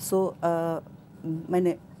 সো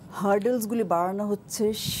মানে হার্ডেলসগুলি বাড়ানো হচ্ছে,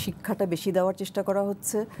 শিক্ষাটা বেশি দেওয়ার চেষ্টা করা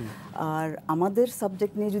হচ্ছে। আর আমাদের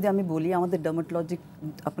সাবজেক্ট নিয়ে যদি আমি বলি, আমাদের ডার্মাটোলজি,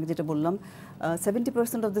 আপনাকে যেটা বললাম,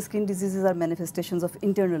 70% of the skin diseases R manifestations of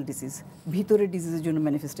internal disease, ভিতরের ডিজিজের জন্য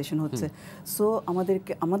ম্যানিফেস্টেশন হচ্ছে। সো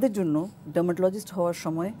আমাদের জন্য ডার্মাটোলজিস্ট হওয়ার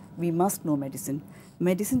সময় উই মাস্ট নো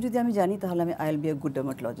মেডিসিন যদি আমি জানি, তাহলে আমি I will be a good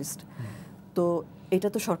dermatologist. তো এটা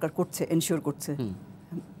তো সরকার করছে, এনশিওর করছে।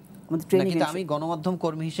 কিন্তু আমি গণমাধ্যম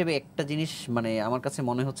কর্মী হিসেবে একটা জিনিস, মানে আমার কাছে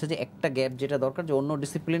মনে হচ্ছে যে একটা গ্যাপ যেটা দরকার, যে অন্য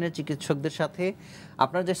ডিসিপ্লিনের চিকিৎসকদের সাথে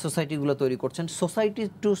আপনারা যে সোসাইটিগুলো তৈরি করছেন, সোসাইটি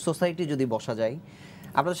টু সোসাইটি যদি বসা যায়,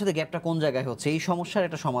 আপনাদের সাথে গ্যাপটা কোন জায়গায় হচ্ছে, এই সমস্যার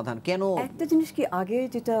একটা সমাধান কেন? একটা জিনিস কি, আগে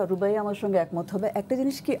যেটা রুবাই আমার সঙ্গে একমত হবে, একটা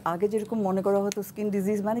জিনিস কি, আগে যেরকম মনে করা হতো স্কিন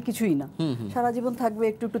ডিজিজ মানে কিছুই না, সারা জীবন থাকবে,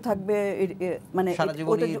 একটু একটু থাকবে, মানে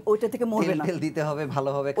ওইটা থেকে মরবে না, তেল দিতে হবে, ভালো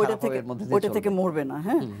হবে, খারাপ হবে, এর মধ্যে ওইটা থেকে মরবে না।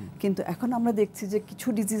 হ্যাঁ, কিন্তু এখন আমরা দেখছি যে কিছু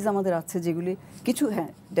ডিজিজ আমাদের আছে যেগুলি, কিছু, হ্যাঁ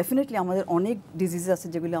ডেফিনেটলি আমাদের অনেক ডিজিজ আছে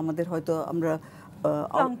যেগুলি আমাদের হয়তো আমরা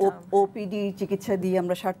ওপিডি চিকিৎসা দিয়ে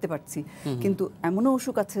আমরা সারতে পারছি, কিন্তু এমনও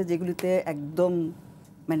অসুখ আছে যেগুলিতে একদম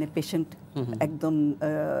মানে পেশেন্ট একদম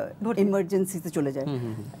ইমার্জেন্সিতে চলে যায়,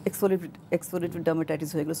 এক্সফোলিয়েটেড ডার্মাটাইটিস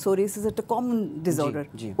হয়ে গেল, সোরিয়াসিস একটা কমন ডিসঅর্ডার,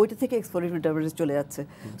 ওইটা থেকে এক্সফোলিয়েটেড ডার্মাটাইটিস চলে যাচ্ছে।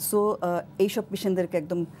 সো এইসব পেশেন্টদেরকে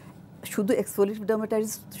একদম শুধু এক্সফোলিয়েটেড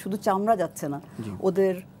ডার্মাটাইটিস শুধু চামড়া যাচ্ছে না,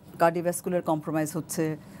 ওদের কার্ডিওভাস্কুলার কম্প্রোমাইজ হচ্ছে,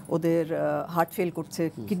 ওদের হার্ট ফেল করছে,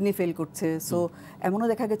 কিডনি ফেল করছে। সো এমনও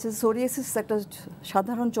দেখা গেছে সোরিয়াসিস একটা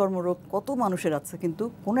সাধারণ চর্মরোগ কত মানুষের আছে, কিন্তু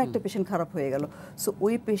কোনো একটা পেশেন্ট খারাপ হয়ে গেল। সো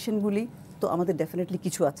ওই পেশেন্টগুলি তো আমাদের ডেফিনেটলি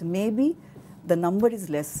কিছু আছে, maybe the number is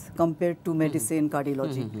less compare to medicine,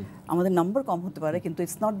 cardiology. আমাদের নাম্বার কম হতে পারে, কিন্তু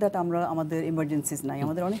ইটস নট দ্যাট আমরা আমাদের ইমার্জেন্সিস নাই,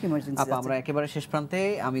 আমাদের অনেক ইমার্জেন্সি আছে। আমরা একেবারে শেষ প্রান্তে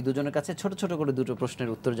আমি দুজনের কাছে ছোট ছোট করে দুটো প্রশ্নের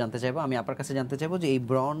উত্তর জানতে চাইবো। আমি আপনার কাছে জানতে চাইবো যে এই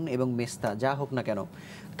ব্রণ এবং মেস্তা যা হোক না কেন,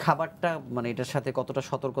 খাবারটা মানে এটার সাথে কতটা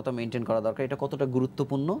সতর্কতা মেনটেন করা দরকার, এটা কতটা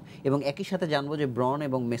গুরুত্বপূর্ণ, এবং একই সাথে জানবো যে ব্রণ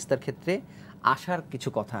এবং মেস্তার ক্ষেত্রে আসার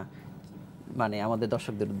কিছু কথা মানে আমাদের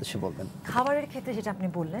দর্শকদের উদ্দেশ্যে বলবেন। খাবারের ক্ষেত্রে যেটা আপনি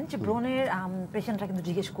বললেন যে ব্রণের পেশেন্টরা কিন্তু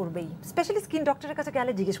জিজ্ঞেস করবেই, স্পেশালি স্কিন ডক্টরের কাছে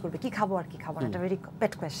গেলে জিজ্ঞেস করবে কি খাবো আর কি খাবো না, এটা ভেরি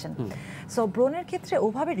পেট কোয়েশ্চেন। সো ব্রণের ক্ষেত্রে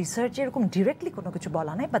ওভাবে রিসার্চে এরকম ডিরেক্টলি কোনো কিছু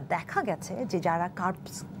বলা নেই, বা দেখা গেছে যে যারা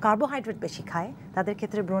কার্বোহাইড্রেট বেশি খায় তাদের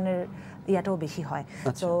ক্ষেত্রে ব্রণের ইয়াটাও বেশি হয়।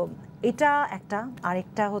 তো এটা একটা।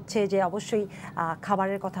 আরেকটা হচ্ছে যে অবশ্যই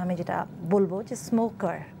খাবারের কথা আমি যেটা বলবো যে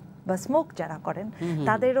স্মোকার বা স্মোক যারা করেন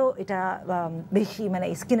তাদেরও এটা বেশি মানে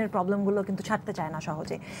স্কিনের প্রবলেমগুলো কিন্তু ছাড়তে চায় না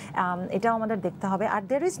সহজে, এটাও আমাদের দেখতে হবে। আর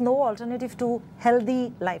there is no alternative to healthy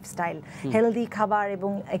lifestyle, healthy খাবার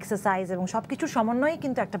এবং এক্সারসাইজ এবং সব কিছুর সমন্বয়ে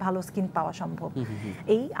কিন্তু একটা ভালো স্কিন পাওয়া সম্ভব।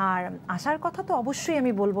 এই আর আসার কথা তো অবশ্যই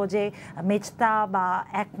আমি বলবো যে মেচতা বা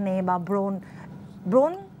অ্যাকনে বা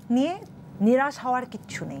ব্রণ নিয়ে নিরাশ হওয়ার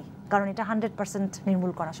কিচ্ছু নেই, কারণ এটা 100%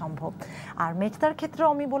 নির্মূল করা সম্ভব। আর মেচতার ক্ষেত্রেও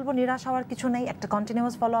আমি বলবো নিরাশ হওয়ার কিছু নেই, একটা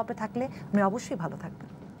কন্টিনিউয়াস ফলো আপে থাকলে আপনি অবশ্যই ভালো থাকবেন।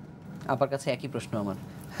 আপনার কাছে একই প্রশ্ন আমার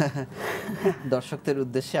দর্শকদের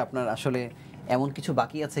উদ্দেশ্যে, আপনার আসলে এমন কিছু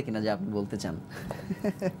বাকি আছে কিনা যে আপনি বলতে চান?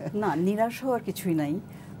 না, নিরাশ হওয়ার কিছুই নাই,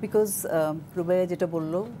 বিকজ রুবাইয়া যেটা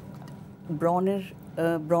বললো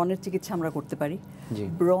ব্রণের চিকিৎসা আমরা করতে পারি।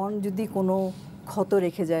 ব্রণ যদি কোনো ক্ষত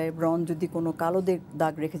রেখে যায়, ব্রণ যদি কোনো কালো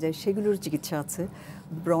দাগ রেখে যায়, সেগুলোর চিকিৎসা আছে।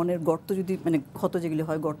 ব্রণের গর্ত যদি মানে ক্ষত যেগুলি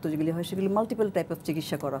হয়, গর্ত যেগুলি হয়, সেগুলি মাল্টিপল টাইপ অফ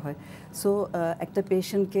চিকিৎসা করা হয়। সো একটা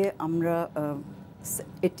পেশেন্টকে আমরা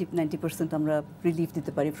 80-90% আমরা রিলিফ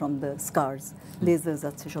দিতে পারি ফ্রম দ্য স্কার্স, লেজার্স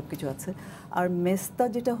আছে, সব কিছু আছে। আর মেস্তা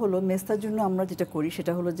যেটা হলো, মেস্তার জন্য আমরা যেটা করি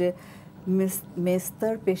সেটা হলো যে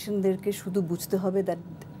মেস্তার পেশেন্টদেরকে শুধু বুঝতে হবে দ্যাট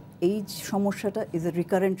এই সমস্যাটা ইজ এ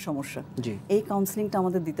রিকারেন্ট সমস্যা, এই কাউন্সিলিংটা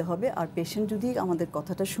আমাদের দিতে হবে। আর পেশেন্ট যদি আমাদের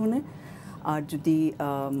কথাটা শুনে, আর যদি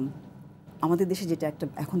আমাদের দেশে যেটা একটা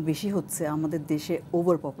এখন বেশি হচ্ছে, আমাদের দেশে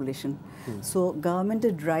ওভার পপুলেশন, সো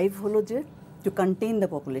গভর্নমেন্টের ড্রাইভ হলো যে two contain the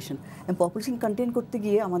population. Population contain করতে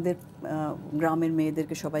গিয়ে আমাদের গ্রামের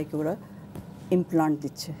মেয়েদেরকে সবাইকে ওরা ইমপ্লান্ট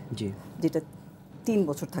দিচ্ছে, যেটা 3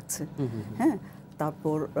 বছর থাকছে, হ্যাঁ,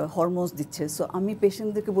 তারপর হরমোনস দিচ্ছে। সো আমি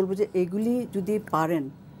পেশেন্টদেরকে বলবো যে এগুলি যদি পারেন,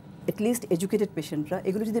 অ্যাটলিস্ট এডুকেটেড পেশেন্টরা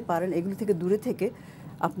এগুলো যদি পারেন, এগুলি থেকে দূরে থেকে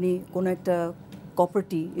আপনি কোনো একটা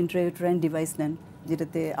কপারটি ইন্ট্রাইউটেরাইন ডিভাইস নেন,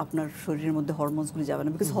 যেটাতে আপনার শরীরের মধ্যে হরমোনসগুলি যাবে না।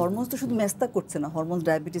 বিকজ হরমোনস তো শুধু মেস্তা করছে না, হরমোনস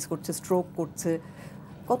ডায়াবেটিস করছে, স্ট্রোক করছে,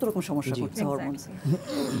 কত রকম সমস্যা করছে হরমোনস।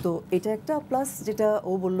 তো এটা একটা প্লাস, যেটা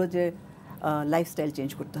ও বললো যে লাইফস্টাইল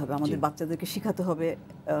চেঞ্জ করতে হবে, আমাদের বাচ্চাদেরকে শেখাতে হবে,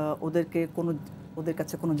 ওদের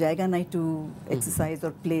কাছে কোনো জায়গা নাই টু এক্সারসাইজ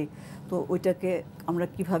অর প্লে, তো ওইটাকে আমরা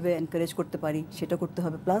কিভাবে এনকারেজ করতে পারি সেটা করতে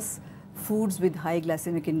হবে। Plus foods with high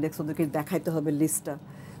glycaemic index ওদেরকে দেখাইতে হবে লিস্টটা,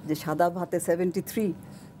 যে সাদা ভাতে 73,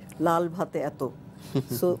 লাল ভাতে এত।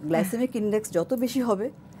 সো গ্লাইসেমিক ইন্ডেক্স যত বেশি হবে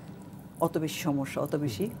অত বেশি সমস্যা, অত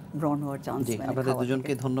বেশি ব্রণ হওয়ার চান্স। আপনাদের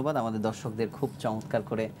দুজনকে ধন্যবাদ আমাদের দর্শকদের খুব চমৎকার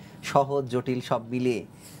করে সহজ জটিল সব মিলিয়ে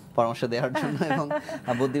পরামর্শ দেওয়ার জন্য, এবং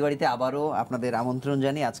বদ্দি বাড়িতে আবারও আপনাদের আমন্ত্রণ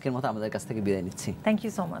জানিয়ে আজকের মতো আমাদের কাছ থেকে বিদায় নিচ্ছি। Thank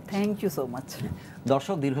you so much. Thank you so much.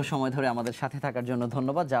 দর্শক, দীর্ঘ সময় ধরে আমাদের সাথে থাকার জন্য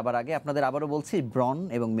ধন্যবাদ। যাবার আগে আপনাদের আবারও বলছি, ব্রণ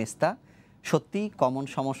এবং মেস্তা সত্যি কমন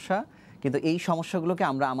সমস্যা, কিন্তু এই সমস্যাগুলোকে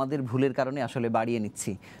আমরা আমাদের ভুলের কারণে আসলে বাড়িয়ে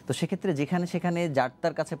নিচ্ছি। তো সেক্ষেত্রে যেখানে সেখানে যার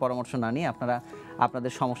তার কাছে পরামর্শ না নিয়ে আপনারা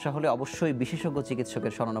আপনাদের সমস্যা হলে অবশ্যই বিশেষজ্ঞ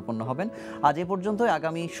চিকিৎসকের শরণাপন্ন হবেন। আজ এ পর্যন্তই।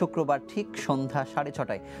 আগামী শুক্রবার ঠিক সন্ধ্যা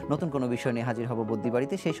 6:30টায় নতুন কোনো বিষয় নিয়ে হাজির হব বদ্দি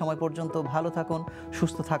বাড়িতে। সেই সময় পর্যন্ত ভালো থাকুন,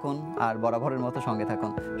 সুস্থ থাকুন, আর বরাবরের মতো সঙ্গে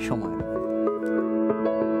থাকুন সময়।